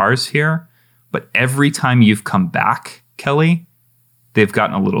and the stars here. But every time you've come back, Kelly, they've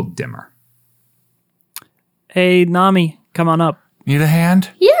gotten a little dimmer. Hey, Nami, come on up. Need a hand?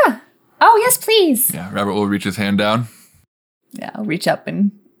 Yeah. Oh, yes, please. Yeah, Rabbit will reach his hand down. Yeah, I'll reach up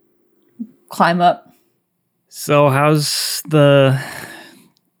and climb up. So how's the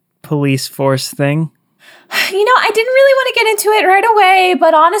police force thing? I didn't really want to get into it right away,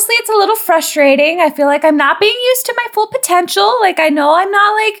 but honestly, it's a little frustrating. I feel like I'm not being used to my full potential. Like, I know I'm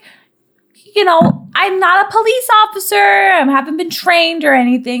not I'm not a police officer. I haven't been trained or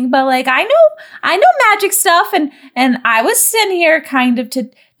anything, but like I know magic stuff, and I was sent here kind of to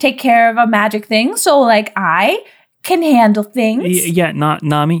take care of a magic thing. So like I can handle things. Yeah, not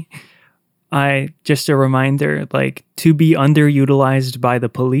Nami. Just a reminder, like to be underutilized by the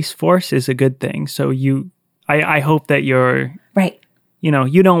police force is a good thing. So I hope that you're right.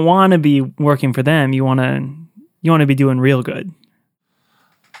 You don't want to be working for them. You want to be doing real good.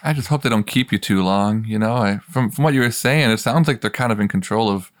 I just hope they don't keep you too long. From what you were saying, it sounds like they're kind of in control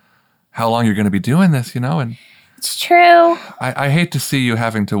of how long you're going to be doing this, and it's true. I hate to see you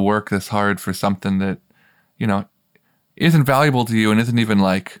having to work this hard for something that, isn't valuable to you and isn't even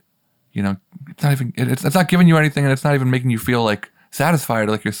like, it's not even, it's not giving you anything and it's not even making you feel like satisfied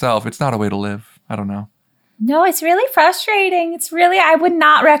like yourself. It's not a way to live. I don't know. No, it's really frustrating. I would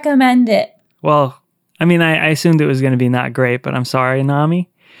not recommend it. Well, I mean, I assumed it was going to be not great, but I'm sorry, Nami.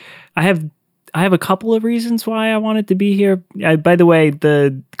 I have a couple of reasons why I wanted to be here. By the way,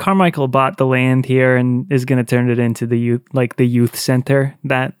 the Carmichael bought the land here and is going to turn it into the youth center.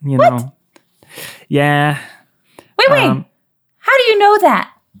 That What? Yeah. Wait. How do you know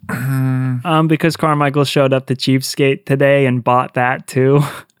that? Because Carmichael showed up to Cheapskate today and bought that too.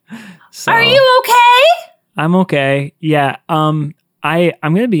 So, are you okay? I'm okay. Yeah. I'm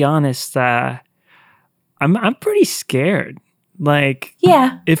gonna be honest. I'm pretty scared. Like,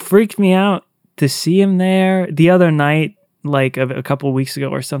 yeah, it freaked me out to see him there the other night, like a couple of weeks ago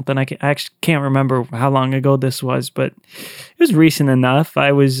or something. I actually can't remember how long ago this was, but it was recent enough.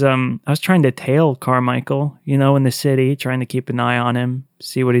 I was trying to tail Carmichael, in the city, trying to keep an eye on him,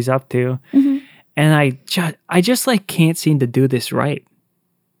 see what he's up to, and I just like can't seem to do this right.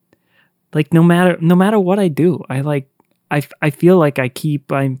 Like no matter what I do, I feel like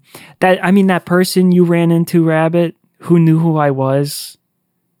that person you ran into, Rabbit, who knew who I was,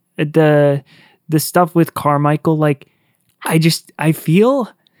 the stuff with Carmichael, like I feel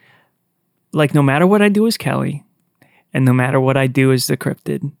like no matter what I do as Kelly, and no matter what I do as the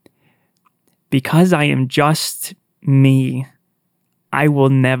Cryptid, because I am just me, I will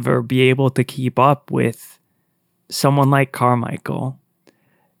never be able to keep up with someone like Carmichael.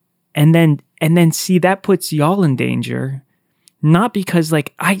 And then see, that puts y'all in danger. Not because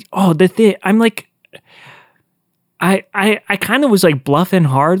like I kind of was like bluffing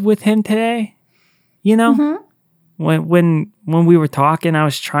hard with him today, when we were talking, I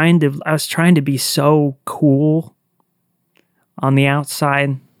was trying to be so cool on the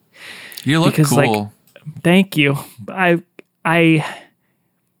outside. You look cool. Like, thank you.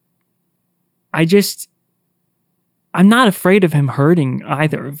 I'm not afraid of him hurting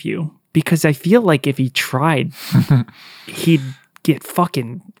either of you, because I feel like if he tried, he'd get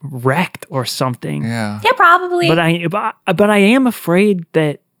fucking wrecked or something. Yeah, probably. But I am afraid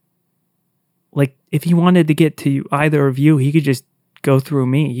that, like, if he wanted to get to either of you, he could just go through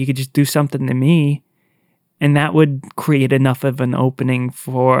me. He could just do something to me, and that would create enough of an opening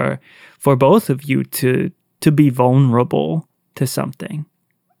for both of you to be vulnerable to something.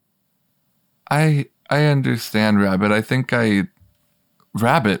 I understand, Rabbit. I think I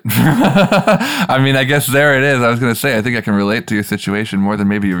Rabbit. I mean, I guess there it is. I was going to say, I think I can relate to your situation more than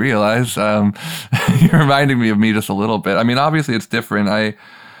maybe you realize. You're reminding me of me just a little bit. I mean, obviously it's different.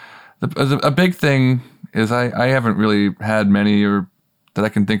 A big thing is I haven't really had many, or that I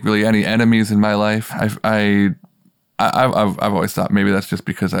can think really any enemies in my life. I've always thought maybe that's just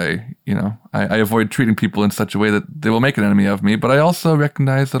because I avoid treating people in such a way that they will make an enemy of me. But I also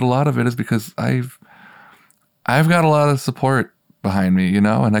recognize that a lot of it is because I've got a lot of support behind me, and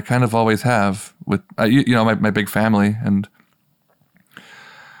I kind of always have with my big family, and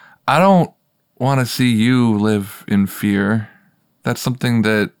I don't want to see you live in fear. That's something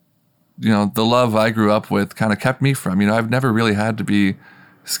that the love I grew up with kind of kept me from. I've never really had to be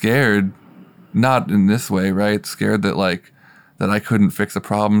scared, not in this way, right? Scared that I couldn't fix a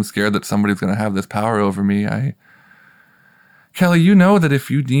problem, scared that somebody's going to have this power over me. Kelly, you know that if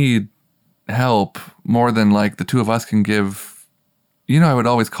you need help more than the two of us can give, I would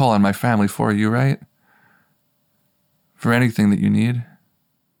always call on my family for you, right? For anything that you need.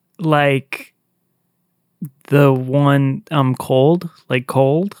 Like the one cold? Like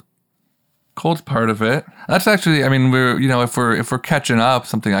cold? Cold's part of it. That's actually, I mean, we're if we're catching up,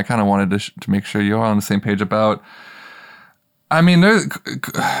 something I kind of wanted to make sure you're on the same page about. I mean, there's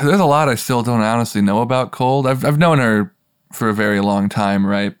a lot I still don't honestly know about Cold. I've known her for a very long time,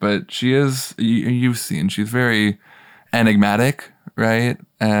 right? But she is, you've seen, she's very enigmatic, right?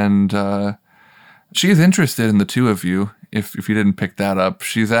 And she is interested in the two of you. If you didn't pick that up,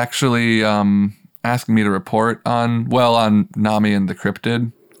 she's actually asking me to report on Nami and the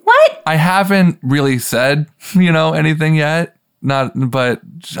cryptid. What? I haven't really said, anything yet. But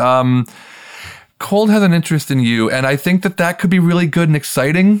Cold has an interest in you, and I think that could be really good and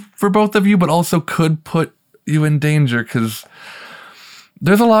exciting for both of you, but also could put you in danger because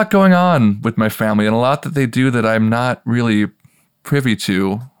there's a lot going on with my family and a lot that they do that I'm not really privy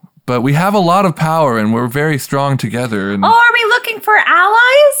to. But we have a lot of power and we're very strong together. And are we looking for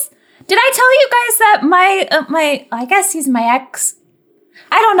allies? Did I tell you guys that my I guess he's my ex.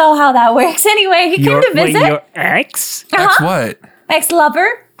 I don't know how that works. Anyway, he came to visit. Wait, your ex? Ex what?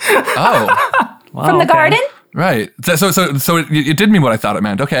 Ex-lover. Oh. Wow, From the garden. Right. So it did mean what I thought it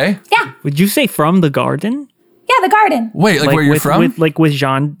meant. Okay. Yeah. Would you say from the garden? Yeah, the garden. Wait, where you're from? With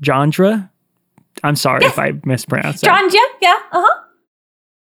Jandra? I'm sorry if I mispronounced that. Janja, yeah,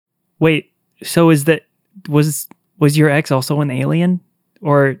 Wait, so was your ex also an alien?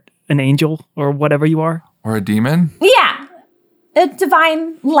 Or an angel? Or whatever you are? Or a demon? Yeah. A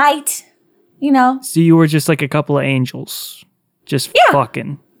divine light, So you were just like a couple of angels. Just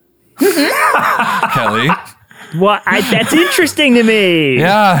fucking. Kelly. What? That's interesting to me.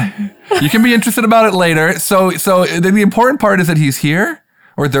 Yeah. You can be interested about it later. So the important part is that he's here?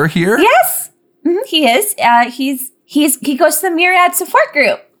 Or they're here? Yes. Mm-hmm, he is. He goes to the Myriad support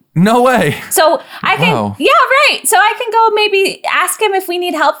group. No way. So I can, Wow. yeah, right. So I can go maybe ask him if we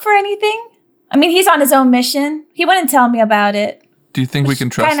need help for anything. I mean, he's on his own mission. He wouldn't tell me about it. Do you think we can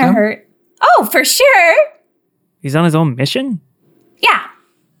trust Kind of him? hurt. Oh, for sure. He's on his own mission? Yeah.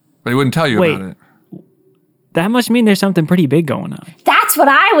 But he wouldn't tell you about it. That must mean there's something pretty big going on. That's what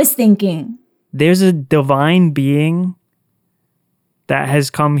I was thinking. There's a divine being that has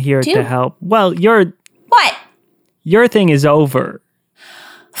come here to help. Well, What? your thing is over.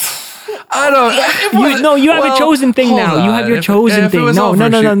 I don't. You have a chosen thing now. You have your chosen thing.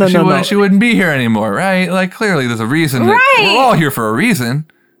 No. She wouldn't be here anymore, right? Like clearly, there's a reason. Right. We're all here for a reason.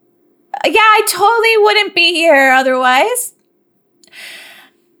 Yeah, I totally wouldn't be here otherwise.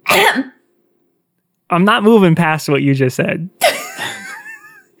 I'm not moving past what you just said. I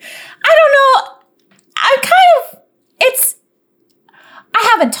don't know. I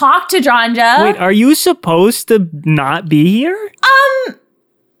haven't talked to Janja. Wait, are you supposed to not be here?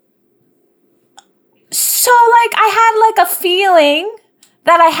 So I had a feeling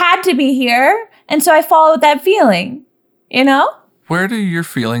that I had to be here, and so I followed that feeling, Where do your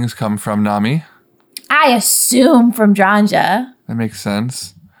feelings come from, Nami? I assume from Janja. That makes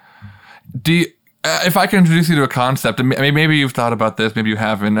sense. Do you, if I can introduce you to a concept, and maybe you've thought about this, maybe you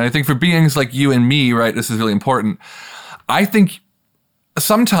haven't. And I think for beings like you and me, right, this is really important. I think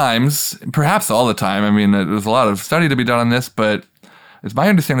sometimes, perhaps all the time, I mean, there's a lot of study to be done on this, but it's my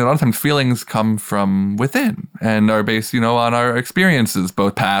understanding that a lot of times feelings come from within and are based, on our experiences,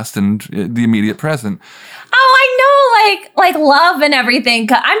 both past and the immediate present. Oh, I know, like love and everything.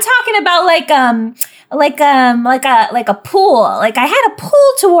 I'm talking about like a pool. Like I had a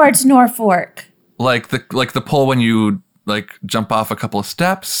pull towards Norfolk. Like the pull when you jump off a couple of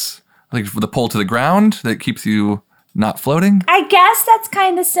steps, like the pull to the ground that keeps you not floating. I guess that's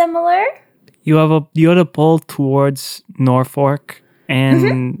kind of similar. You had a pull towards Norfolk.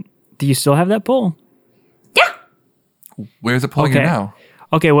 And do you still have that pole? Yeah. Where's it pulling you now?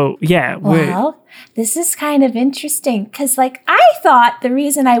 Okay, well, yeah. Well, this is kind of interesting because, like, I thought the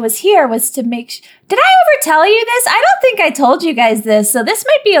reason I was here was to make. Did I ever tell you this? I don't think I told you guys this, so this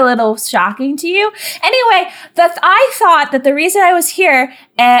might be a little shocking to you. Anyway, I thought that the reason I was here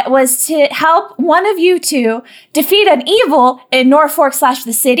was to help one of you two defeat an evil in Norfolk /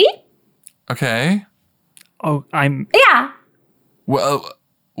 the city. Okay. Oh, Yeah. Well,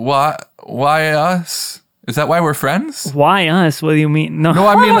 why us? Is that why we're friends? Why us? What do you mean? No, No,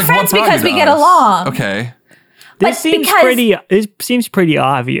 I mean we're like friends what brought because you to we get us? along. Okay. this seems pretty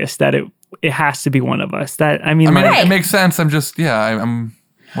obvious that it has to be one of us. That I mean, Right. It makes sense. I'm just I'm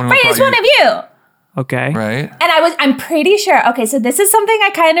wondering Right, what it's brought one of you. okay. Right. And I'm pretty sure. Okay, so this is something I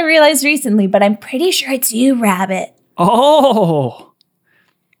kind of realized recently, but I'm pretty sure it's you, Rabbit. Oh,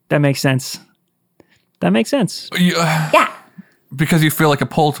 that makes sense. That makes sense. Yeah. Because you feel like a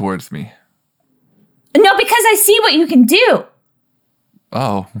pull towards me. No, because I see what you can do.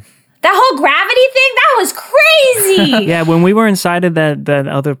 Oh. That whole gravity thing, that was crazy. Yeah, when we were inside of that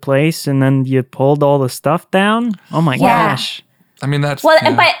other place, and then you pulled all the stuff down. Oh my Yeah. gosh. I mean that's Well,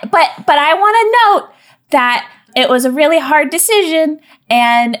 yeah. but I want to note that it was a really hard decision,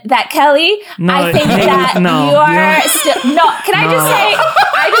 and that Kelly, No, I think hey, that no, you are you're- still. No, can I just say?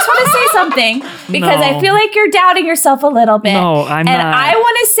 I just want to say something because No. I feel like you're doubting yourself a little bit. No, I'm and not. I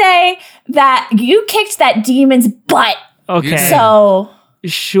want to say that you kicked that demon's butt. Okay. So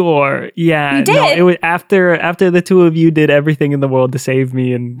Sure. Yeah. You No, did. it was after the two of you did everything in the world to save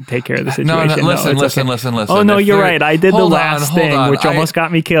me and take care of the situation. No, listen, it's okay. listen. Oh no, If you're there- right. I did the Hold on, last hold thing, on. which almost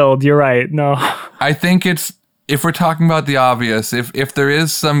got me killed. You're right. No. I think it's if we're talking about the obvious, if there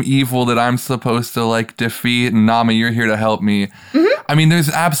is some evil that I'm supposed to like defeat, and Nami, you're here to help me. Mm-hmm. I mean, there's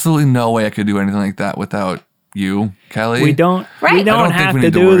absolutely no way I could do anything like that without you, Kelly. We don't. Right. We I don't I don't think have we to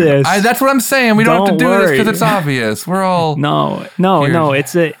need do worry. this. That's what I'm saying. We don't have to Don't do this because worry. it's obvious. We're all No.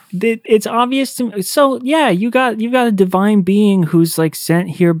 Here. It's obvious to me. So yeah, you got a divine being who's like sent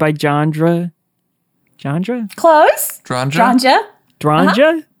here by Jandra. close. Dranja. Dranja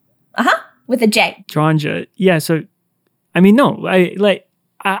Dranja. with a J. Dranja. Yeah. So, I mean, no.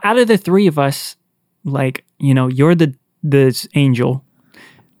 Out of the three of us, like you're the angel.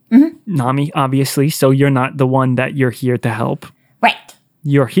 Mm-hmm. Nami, obviously. So you're not the one that you're here to help. Right.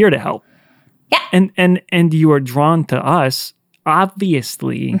 You're here to help. Yeah. And you are drawn to us,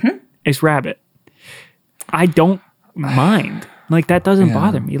 obviously, as Rabbit. I don't mind. Like, that doesn't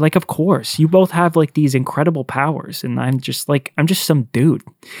bother me. Like, of course, you both have like these incredible powers, and I'm just some dude.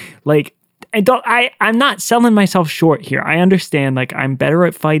 Like, I'm not selling myself short here. I understand, like, I'm better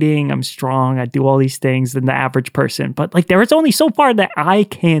at fighting, I'm strong, I do all these things than the average person, but like there is only so far that I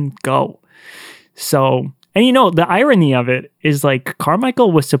can go. So, and the irony of it is like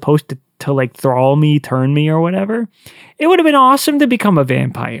Carmichael was supposed to like thrall me, turn me, or whatever. It would have been awesome to become a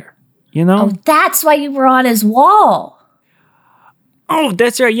vampire, Oh, that's why you were on his wall. Oh,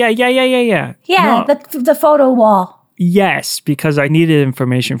 that's right. Yeah. Yeah, No. the photo wall. Yes, because I needed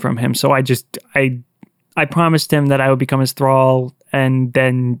information from him. So I promised him that I would become his thrall, and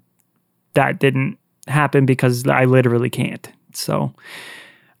then that didn't happen because I literally can't. So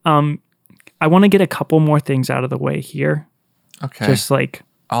I want to get a couple more things out of the way here. Okay. Just like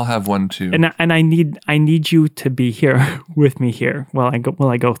I'll have one too. and I need you to be here with me here while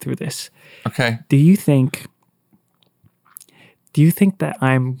I go through this. Okay. Do you think that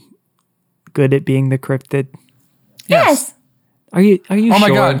I'm good at being the cryptid? Yes. Are you Oh sure? my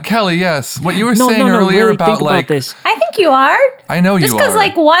God, Kelly, yes. What you were No, saying no, earlier really about think like about this. I think you are. I know Just you because are.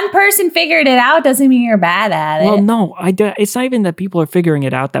 like one person figured it out doesn't mean you're bad at it. Well, no, it's not even that people are figuring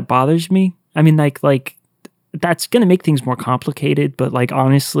it out that bothers me. I mean, like that's gonna make things more complicated. But like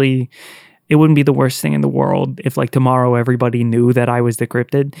honestly, it wouldn't be the worst thing in the world if like tomorrow everybody knew that I was the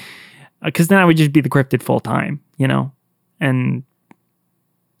cryptid, because then I would just be the cryptid full time, And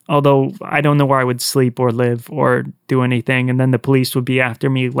although I don't know where I would sleep or live or do anything, and then the police would be after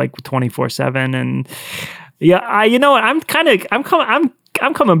me like 24/7. And yeah, I'm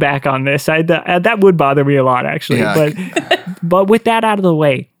coming back on this. That would bother me a lot actually. Yeah. But with that out of the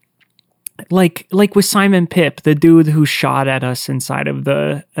way, like with Simon Pip, the dude who shot at us inside of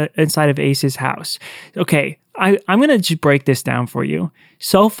Ace's house. Okay, I'm gonna just break this down for you.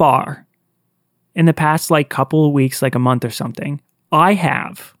 So far, in the past like couple of weeks, like a month or something, I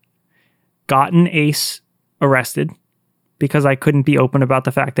have gotten Ace arrested because I couldn't be open about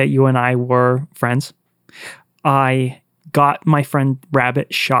the fact that you and I were friends. I got my friend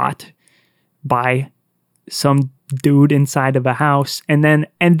Rabbit shot by some dude inside of a house, and then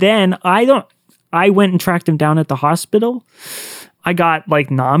I went and tracked him down at the hospital. I got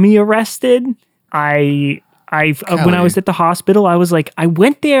like Nami arrested. I when I was at the hospital, I was like, I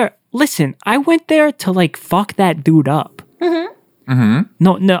went there to like fuck that dude up.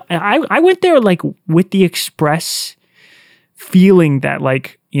 No, I went there like with the express feeling that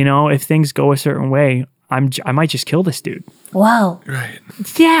like, you know, if things go a certain way, I might just kill this dude. Wow. Right.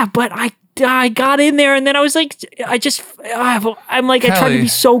 Yeah, but I got in there and then I was like, I'm like, I tried to be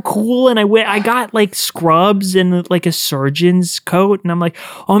so cool and I got like scrubs and like a surgeon's coat and I'm like,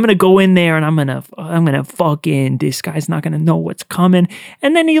 oh, I'm gonna go in there and I'm gonna fucking, this guy's not gonna know what's coming.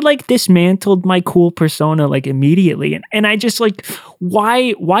 And then he like dismantled my cool persona like immediately. And I just like,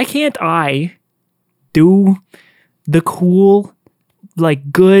 why can't I do the cool,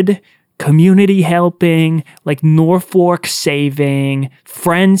 like good, community helping, like Norfolk saving,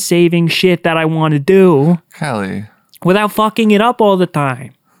 friend saving shit that I want to do, Kelly, without fucking it up all the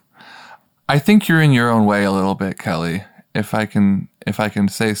time? I think you're in your own way a little bit, Kelly, if I can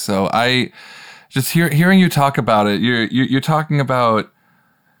say so. I just hearing you talk about it, you're talking about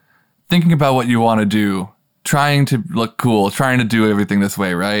thinking about what you want to do, trying to look cool, trying to do everything this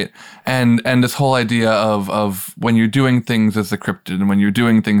way, right? And this whole idea of when you're doing things as the cryptid and when you're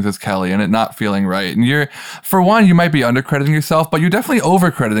doing things as Kelly and it not feeling right. And for one, you might be undercrediting yourself, but you're definitely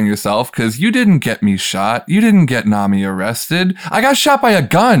overcrediting yourself because you didn't get me shot. You didn't get Nami arrested. I got shot by a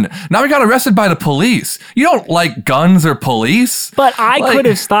gun. Now I got arrested by the police. You don't like guns or police. But I could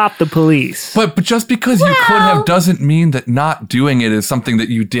have stopped the police. But just because you could have doesn't mean that not doing it is something that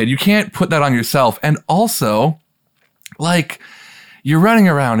you did. You can't put that on yourself. And also, like, you're running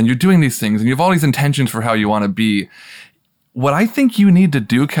around and you're doing these things and you have all these intentions for how you want to be. What I think you need to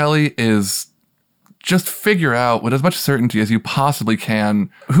do, Kelly, is just figure out with as much certainty as you possibly can,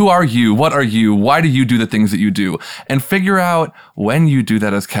 who are you? What are you? Why do you do the things that you do? And figure out when you do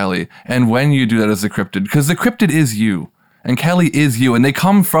that as Kelly and when you do that as the cryptid. Because the cryptid is you and Kelly is you and they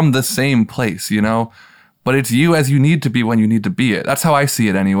come from the same place, you know? But it's you as you need to be when you need to be it. That's how I see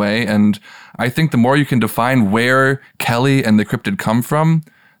it anyway. And I think the more you can define where Kelly and the cryptid come from,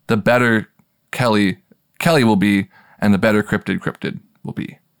 the better Kelly will be and the better cryptid will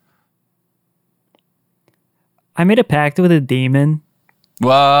be. I made a pact with a demon.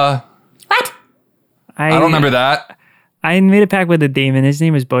 What? I don't remember that. I made a pact with a demon. His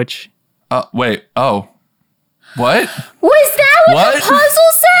name is Butch. Wait. Oh. What? Was that what the puzzle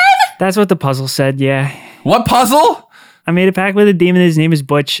said? That's what the puzzle said, yeah. What puzzle? I made a pact with a demon. His name is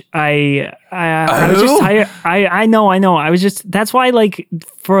Butch. I was just tired. I know. I was just, that's why like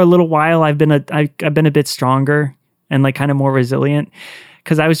for a little while I've been a bit stronger and like kind of more resilient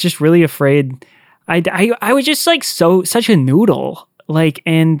because I was just really afraid. I was just like such a noodle. Like,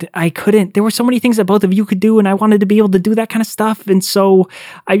 and I couldn't, there were so many things that both of you could do and I wanted to be able to do that kind of stuff. And so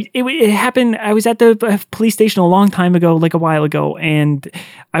it happened. I was at the police station a long time ago, like a while ago. And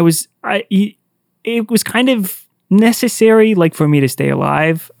it was kind of necessary, like for me to stay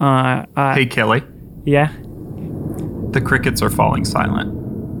alive. Hey, Kelly. Yeah. The crickets are falling silent.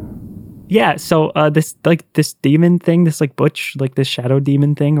 Yeah. So this demon thing, this like Butch, like this shadow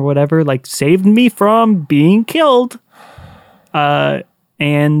demon thing or whatever, like saved me from being killed.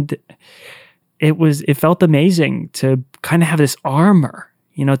 And it felt amazing to kind of have this armor,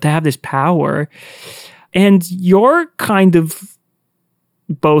 you know, to have this power. And you're kind of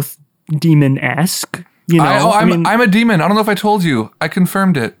both demon-esque, you know. I'm a demon. I don't know if I told you. I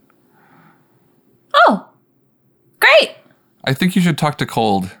confirmed it. Oh, great. I think you should talk to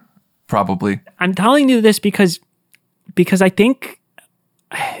Cold, probably. I'm telling you this because I think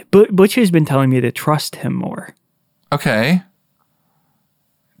Butch has been telling me to trust him more. Okay.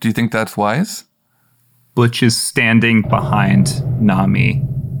 Do you think that's wise? Butch is standing behind Nami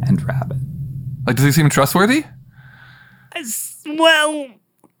and Rabbit. Like, does he seem trustworthy? Well,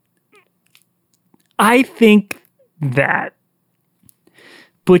 I think that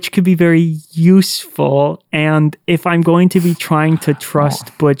Butch could be very useful, and if I'm going to be trying to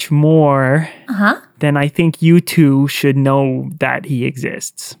trust Butch more, then I think you two should know that he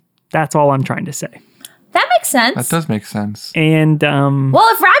exists. That's all I'm trying to say. That makes sense. That does make sense. And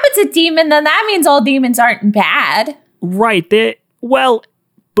well, if Rabbit's a demon, then that means all demons aren't bad. Right.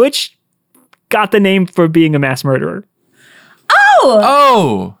 Butch got the name for being a mass murderer.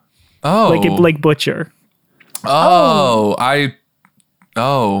 Oh. Like Butcher. Huh.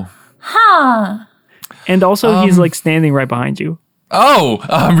 And also he's like standing right behind you.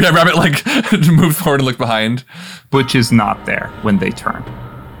 Rabbit like moves forward and looks behind. Butch is not there when they turn.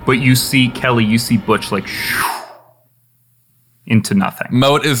 But you see Kelly, you see Butch like into nothing.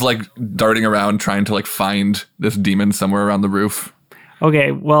 Moat is like darting around trying to like find this demon somewhere around the roof.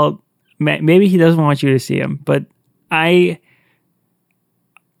 Okay, well, maybe he doesn't want you to see him, but I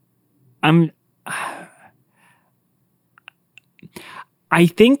I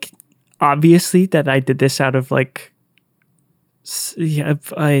think obviously that I did this out of like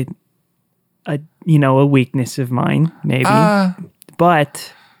a weakness of mine, maybe.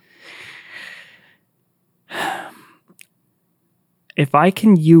 But if I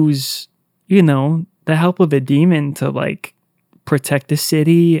can use, the help of a demon to like protect the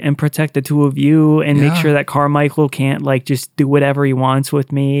city and protect the two of you and make sure that Carmichael can't like just do whatever he wants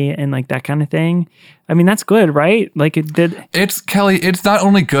with me and like that kind of thing. I mean, that's good, right? Like It's Kelly. It's not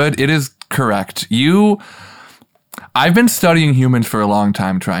only good, it is correct. I've been studying humans for a long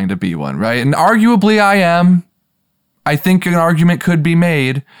time trying to be one, right? And arguably I am. I think an argument could be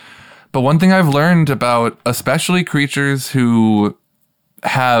made. But one thing I've learned about especially creatures who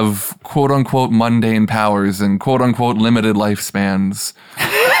have quote unquote mundane powers and quote unquote limited lifespans.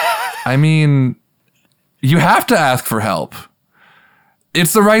 I mean, you have to ask for help.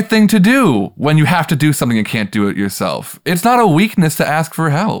 It's the right thing to do when you have to do something and can't do it yourself. It's not a weakness to ask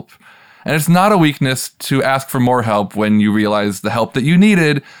for help. And it's not a weakness to ask for more help when you realize the help that you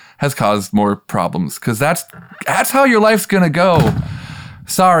needed has caused more problems. Because that's how your life's going to go.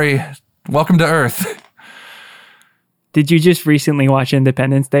 Sorry. Welcome to Earth. Did you just recently watch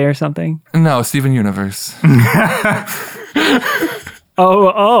Independence Day or something? No, Steven Universe.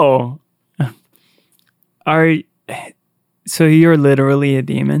 Oh. So you're literally a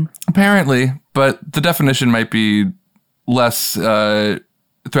demon? Apparently, but the definition might be less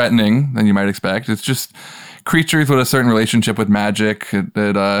threatening than you might expect. It's just creatures with a certain relationship with magic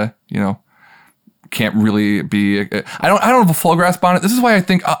that can't really be. I don't have a full grasp on it. This is why I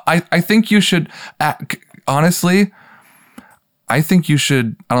think I think you should honestly. I think you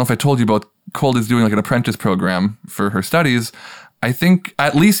should. I don't know if I told you about Cold is doing like an apprentice program for her studies. I think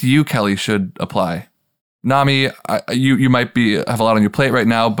at least you, Kelly, should apply. Nami, you might have a lot on your plate right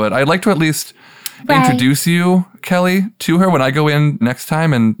now, but I'd like to at least introduce you, Kelly, to her when I go in next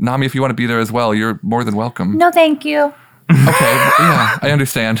time. And Nami, if you want to be there as well, you're more than welcome. No, thank you. Okay, yeah, I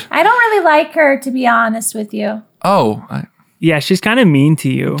understand. I don't really like her, to be honest with you. Oh, yeah, she's kind of mean to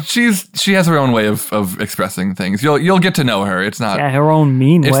you. She has her own way of expressing things. You'll get to know her. It's not her own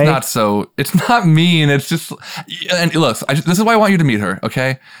mean way. It's not mean. It's just, and look, this is why I want you to meet her.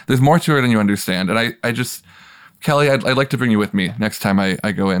 Okay, there's more to her than you understand. And I just, Kelly, I'd like to bring you with me next time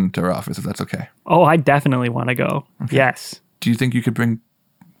I go into her office, if that's okay. Oh, I definitely want to go. Okay. Yes. Do you think you could bring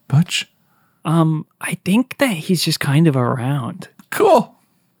Butch? I think that he's just kind of around. Cool.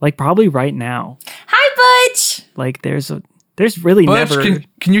 Like probably right now. Hi, Butch. Like there's really Butch, never.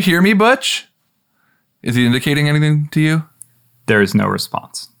 Can you hear me, Butch? Is he indicating anything to you? There is no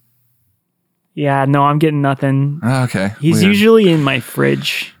response. Yeah, no, I'm getting nothing. Okay. He's weird. usually in my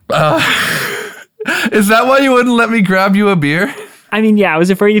fridge. Is that why you wouldn't let me grab you a beer? I mean, yeah, I was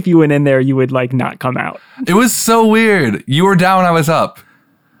afraid if you went in there, you would like not come out. It was so weird. You were down, I was up.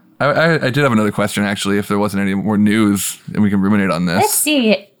 I did have another question, actually, if there wasn't any more news, and we can ruminate on this. Let's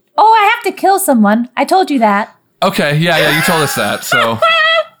see. Oh, I have to kill someone. I told you that. Okay, yeah, you told us that, so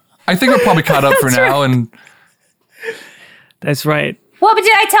I think we're probably caught up for now, and That's right. Well, but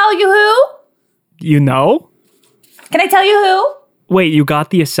did I tell you who? You know? Can I tell you who? Wait, you got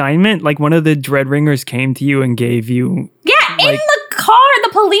the assignment? Like one of the Dreadringers came to you and gave you... Yeah, in the car, the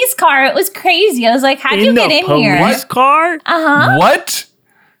police car. It was crazy. I was like, how'd you get in here? Police car? Uh-huh. What?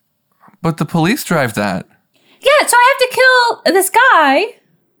 But the police drive that. Yeah, so I have to kill this guy.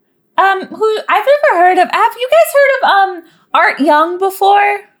 Who I've never heard of. Have you guys heard of Art Young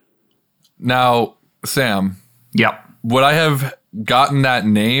before? Now, Sam. Yep. Would I have gotten that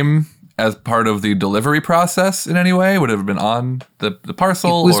name as part of the delivery process in any way? Would it have been on the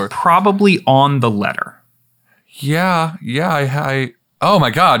parcel? It was probably on the letter. Yeah, I oh my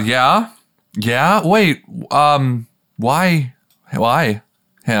God, yeah. Wait, why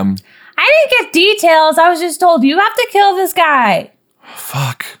him? I didn't get details. I was just told you have to kill this guy.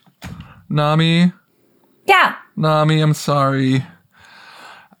 Fuck. Nami, Yeah. I'm sorry.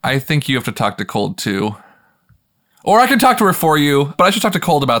 I think you have to talk to Cold too. Or I can talk to her for you, but I should talk to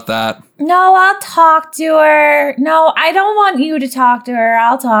Cold about that. No, I'll talk to her. No, I don't want you to talk to her.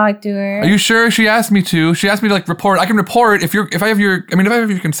 I'll talk to her. Are you sure? She asked me to. She asked me to like report. I can report if I have your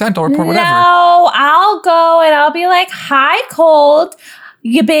consent, I'll report whatever. No, I'll go and I'll be like, "Hi, Cold,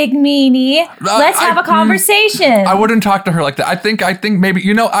 you big meanie. Let's have a conversation." I wouldn't talk to her like that. I think maybe Oh,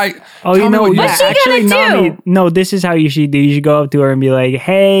 you know, yeah, What's she actually, gonna do? no, this is how you should do. You should go up to her and be like,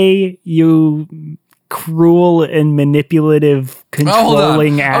 "Hey, you cruel and manipulative,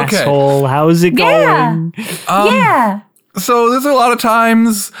 controlling asshole. How's it going?" Yeah. So there have been a lot of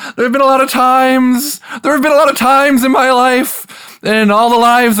times in my life in all the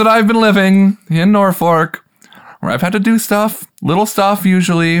lives that I've been living in Norfolk, where I've had to do stuff, little stuff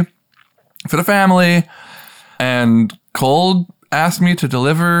usually, for the family. And Cold asked me to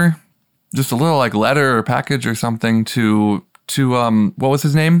deliver just a little like letter or package or something to what was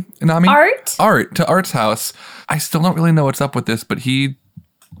his name, Inami? Art, to Art's house. I still don't really know what's up with this, but he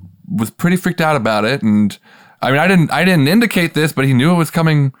was pretty freaked out about it. And I mean, I didn't indicate this, but he knew it was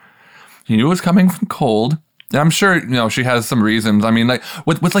coming. He knew it was coming from Cold. And I'm sure, she has some reasons. I mean, like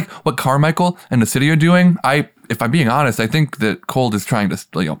with like what Carmichael and the city are doing, if I'm being honest, I think that Cold is trying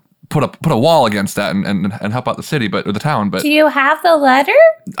to, put a wall against that and help out the city, or the town. But do you have the letter?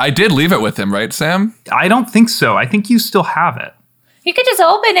 I did leave it with him, right, Sam? I don't think so. I think you still have it. You could just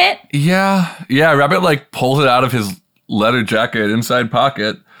open it. Yeah. Rabbit like pulls it out of his leather jacket inside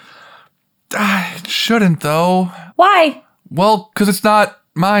pocket. It shouldn't though. Why? Well, because it's not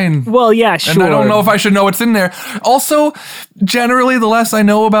mine. Well, yeah, sure. And I don't know if I should know what's in there. Also, generally, the less I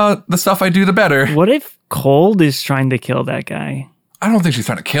know about the stuff I do, the better. What if Cold is trying to kill that guy? I don't think she's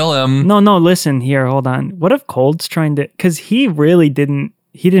trying to kill him. No, listen here, hold on. What if Cold's trying to, because he really didn't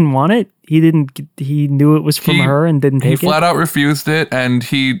want it. He knew it was from her and didn't take it. He flat out refused it, and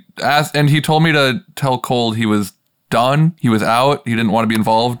he told me to tell Cold he was done. He was out. He didn't want to be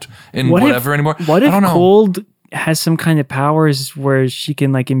involved in whatever anymore. What if Cold has some kind of powers where she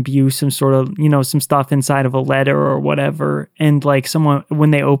can like imbue some sort of, some stuff inside of a letter or whatever, and like someone,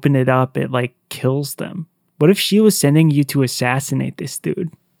 when they open it up, it like kills them? What if she was sending you to assassinate this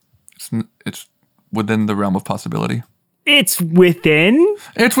dude? It's within the realm of possibility. It's within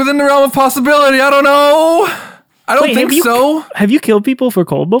the realm of possibility. I don't know. I don't think so. Have you killed people for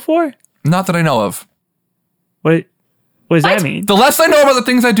Cold before? Not that I know of. What does that mean? The less I know about the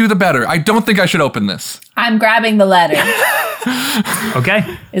things I do, the better. I don't think I should open this. I'm grabbing the letter.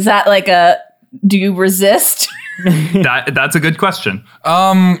 Okay. Is that like do you resist? That's a good question.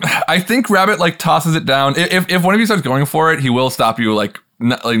 I think Rabbit like tosses it down. If one of you starts going for it, he will stop you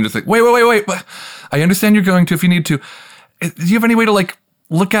just like, wait. But I understand you're going to if you need to. Do you have any way to like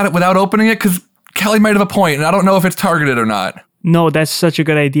look at it without opening it? Because Kelly might have a point, and I don't know if it's targeted or not. No, that's such a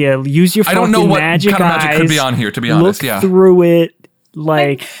good idea. Use your fucking magic eyes. I don't know what kind of magic could be on here, to be honest. Look through it,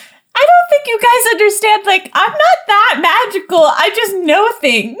 like... I don't think you guys understand. Like, I'm not that magical. I just know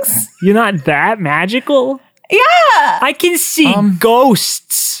things. You're not that magical? Yeah. I can see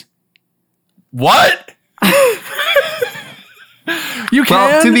ghosts. What? You can?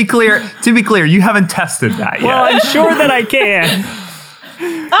 Well, to be clear, you haven't tested that yet. Well, I'm sure that I can.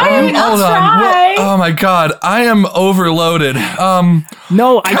 I'll try. Oh my god, I am overloaded.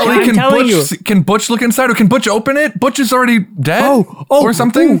 No, I'm telling you. Can Butch look inside, or can Butch open it? Butch is already dead, or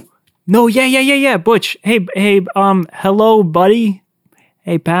something. Ooh. No, yeah, Butch. Hey, hello, buddy.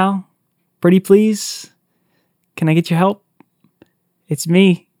 Hey, pal. Pretty please. Can I get your help? It's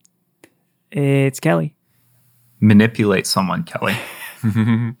me. It's Kelly. Manipulate someone, Kelly.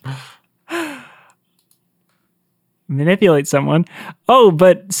 Manipulate someone? Oh,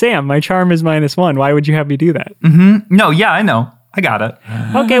 but Sam, my charm is -1. Why would you have me do that? Mm-hmm. No, yeah, I know. I got it.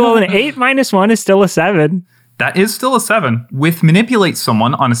 Okay, well, an 8 -1 is still a 7. That is still a 7. With manipulate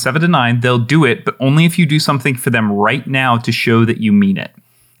someone on a 7 to 9, they'll do it, but only if you do something for them right now to show that you mean it.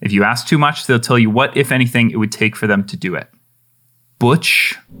 If you ask too much, they'll tell you what, if anything, it would take for them to do it.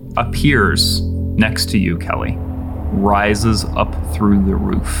 Butch appears next to you, Kelly. Rises up through the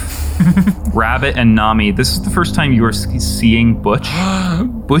roof. Rabbit and Nami, this is the first time you are seeing Butch.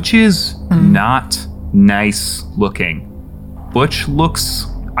 Butch is not nice looking. Butch looks...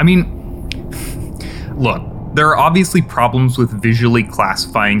 Look, there are obviously problems with visually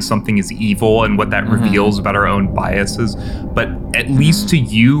classifying something as evil and what that reveals about our own biases, but at least to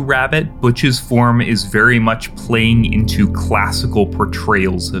you, Rabbit, Butch's form is very much playing into classical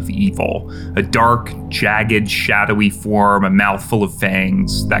portrayals of evil. A dark, jagged, shadowy form, a mouth full of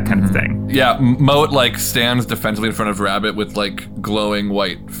fangs, that kind of thing. Yeah, Moat stands defensively in front of Rabbit with glowing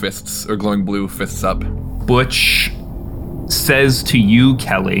white fists, or glowing blue fists up. Butch says to you,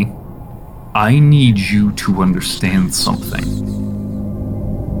 Kelly, I need you to understand something.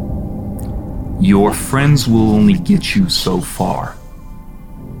 Your friends will only get you so far.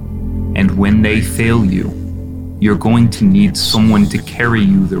 And when they fail you, you're going to need someone to carry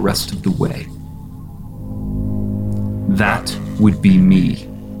you the rest of the way. That would be me.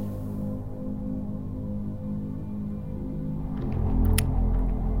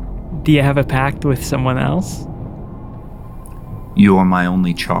 Do you have a pact with someone else? You're my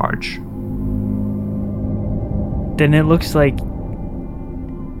only charge. Then it looks like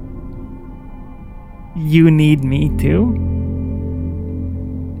you need me too.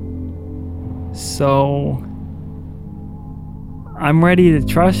 So I'm ready to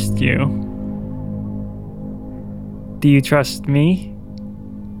trust you. Do you trust me?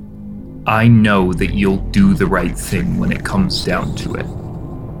 I know that you'll do the right thing when it comes down to it.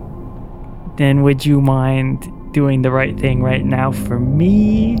 Then would you mind doing the right thing right now for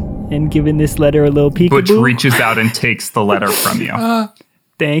me and giving this letter a little peekaboo? Butch reaches out and takes the letter from you.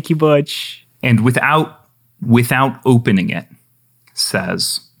 Thank you, Butch. And without opening it,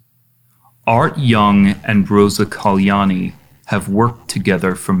 says, Art Young and Rosa Kalyani have worked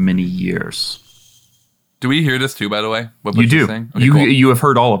together for many years. Do we hear this too, by the way? What You Butch is do. saying? Okay, cool. You have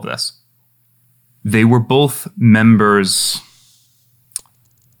heard all of this. They were both members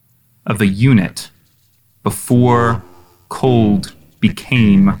of a unit before Cold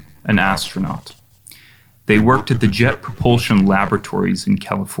became an astronaut. They worked at the Jet Propulsion Laboratories in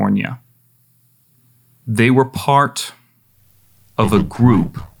California. They were part of a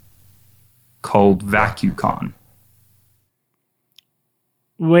group called VacuCon.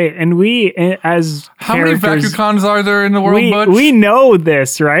 Wait, and we, as How many characters, VacuCons are there in the world, Butch? we know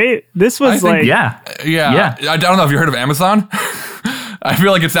this, right? This was I think- like... Yeah. I don't know if you heard of Amazon. I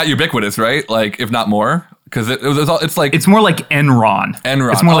feel like it's that ubiquitous, right? Like, if not more, because it's like It's more like Enron.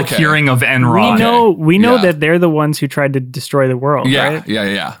 Enron, It's more like okay. hearing of Enron. We know Yeah. that they're the ones who tried to destroy the world, right?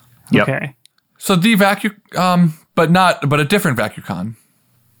 yeah. Yep. Okay. So the but a different VacuCon.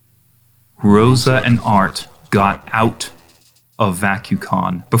 Rosa and Art got out of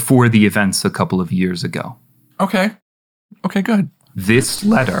VacuCon before the events a couple of years ago. Okay, good. This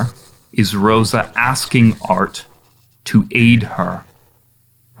letter is Rosa asking Art to aid her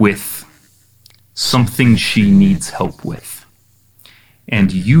with something she needs help with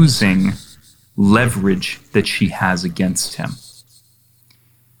and using leverage that she has against him.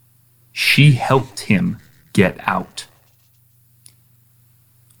 She helped him get out.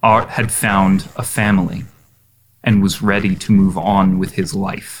 Art had found a family and was ready to move on with his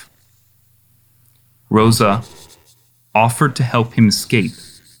life. Rosa offered to help him escape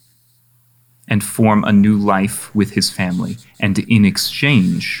and form a new life with his family, and in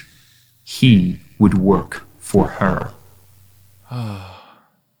exchange, he would work for her. I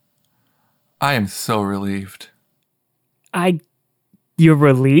am so relieved. You're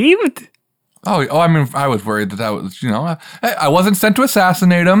relieved? Oh, I mean, I was worried that was, I wasn't sent to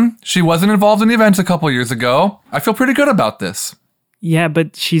assassinate him. She wasn't involved in the events a couple years ago. I feel pretty good about this. Yeah,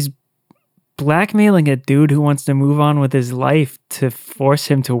 but she's blackmailing a dude who wants to move on with his life to force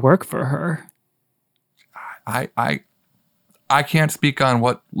him to work for her. I can't speak on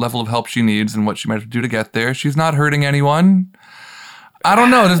what level of help she needs and what she might have to do to get there. She's not hurting anyone. I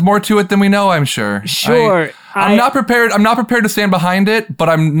don't know. There's more to it than we know, I'm sure. Sure. I'm not prepared to stand behind it, but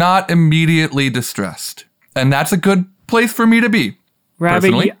I'm not immediately distressed. And that's a good place for me to be. Rabbit,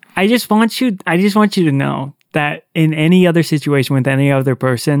 personally. I just want you to know that in any other situation with any other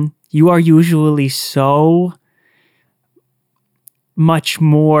person, you are usually so much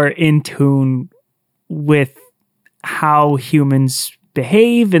more in tune with how humans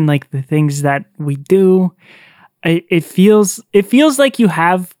behave and like the things that we do. It feels like you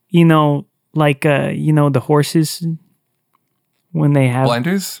have, the horses when they have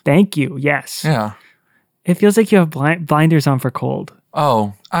Blinders? Thank you. Yes. Yeah. It feels like you have blinders on for cold.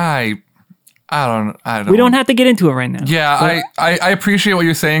 Oh, I don't. We don't have to get into it right now. Yeah, I appreciate what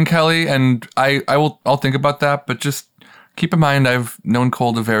you're saying, Kelly, and I'll think about that, but just keep in mind I've known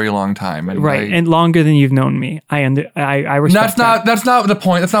Cold a very long time. And Right, and longer than you've known me. I respect that. That's not the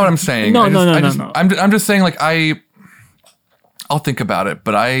point. That's not what I'm saying. No. I'm just saying, like, I'll think about it,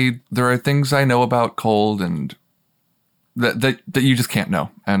 but there are things I know about Cold and that you just can't know.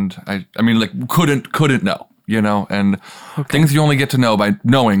 And I mean, like, couldn't know, and things you only get to know by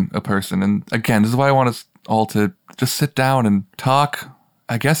knowing a person. And again, this is why I want us all to just sit down and talk,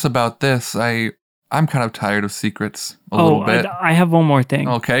 I guess, about this. I'm kind of tired of secrets a little bit. I have one more thing.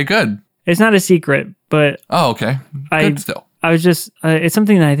 Okay, good. It's not a secret, but Okay. Good still. I was just, it's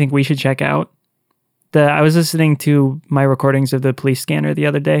something that I think we should check out. I was listening to my recordings of the police scanner the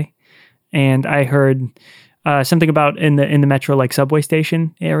other day, and I heard something about in the metro, like subway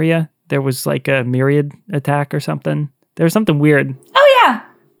station area, there was like a myriad attack or something. There was something weird. Oh, yeah.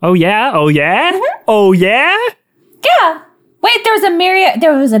 Oh, yeah? Oh, yeah? Mm-hmm. Oh, yeah? Yeah. Wait, there was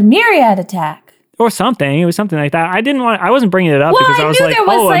a myriad attack. Or something. It was something like that. I wasn't bringing it up Well, because I I was knew like, there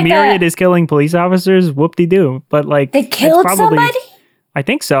was a like myriad is killing police officers. Whoop-de-doo. But like, They it's killed probably, somebody? I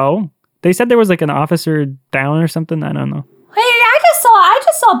think so. They said there was like an officer down or something. I don't know. Hey, I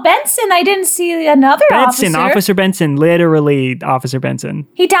just saw Benson. I didn't see another Benson, officer. Officer Benson, literally Officer Benson.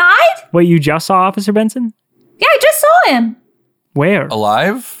 He died? Wait, you just saw Officer Benson? Yeah, I just saw him. Where?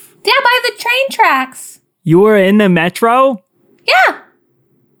 Alive? Yeah, by the train tracks. You were in the metro? Yeah.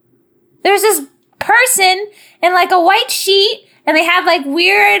 There's this person in like a white sheet, and they had like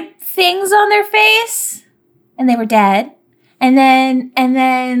weird things on their face, and they were dead. And then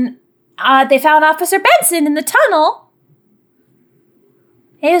they found Officer Benson in the tunnel.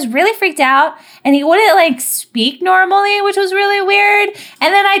 He was really freaked out, and he wouldn't like speak normally, which was really weird.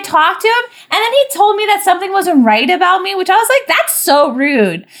 And then I talked to him, and then he told me that something wasn't right about me, which I was like, that's so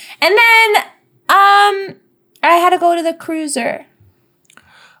rude. And then I had to go to the cruiser.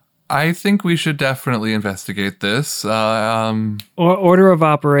 I think we should definitely investigate this. Order of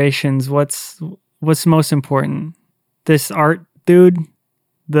operations. What's most important? This art dude,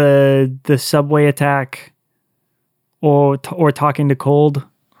 the subway attack, or talking to Cold.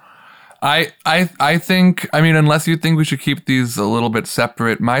 I think, I mean, unless you think we should keep these a little bit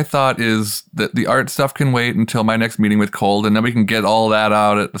separate, my thought is that the art stuff can wait until my next meeting with Cold, and then we can get all that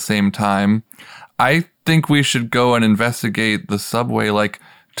out at the same time. I think we should go and investigate the subway like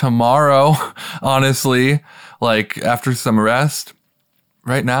tomorrow, honestly, like after some rest.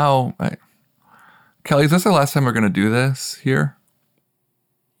 Right now, Kelly, is this the last time we're going to do this here?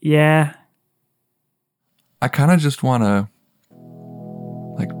 Yeah. I kind of just want to,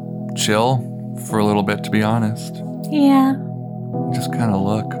 like, chill for a little bit, to be honest. Yeah. Just kind of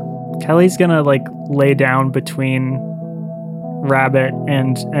look. Kelly's gonna, like, lay down between Rabbit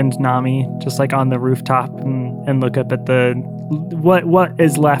and Nami, just, like, on the rooftop and look up at the... What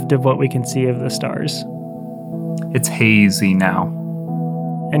is left of what we can see of the stars. It's hazy now.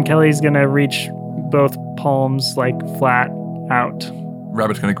 And Kelly's gonna reach both palms, like, flat out.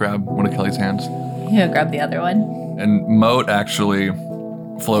 Rabbit's going to grab one of Kelly's hands. You gonna grab the other one? And Moat actually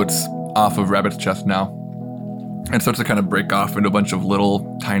floats off of Rabbit's chest now and starts to kind of break off into a bunch of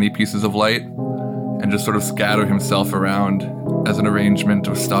little tiny pieces of light and just sort of scatter himself around as an arrangement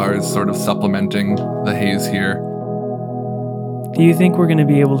of stars sort of supplementing the haze here. Do you think we're going to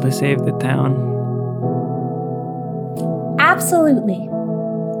be able to save the town? Absolutely.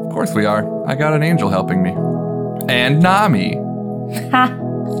 Of course we are. I got an angel helping me. And Nami. Ha.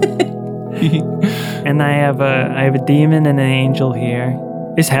 And I have a demon and an angel here.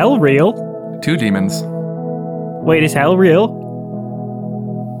 Is hell real? 2 demons. Wait, is hell real?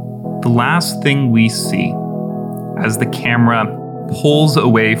 The last thing we see as the camera pulls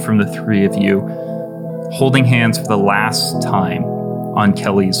away from the three of you, holding hands for the last time on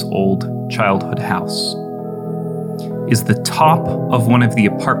Kelly's old childhood house, is the top of one of the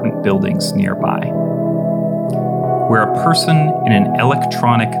apartment buildings nearby, where a person in an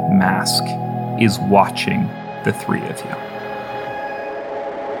electronic mask is watching the three of you.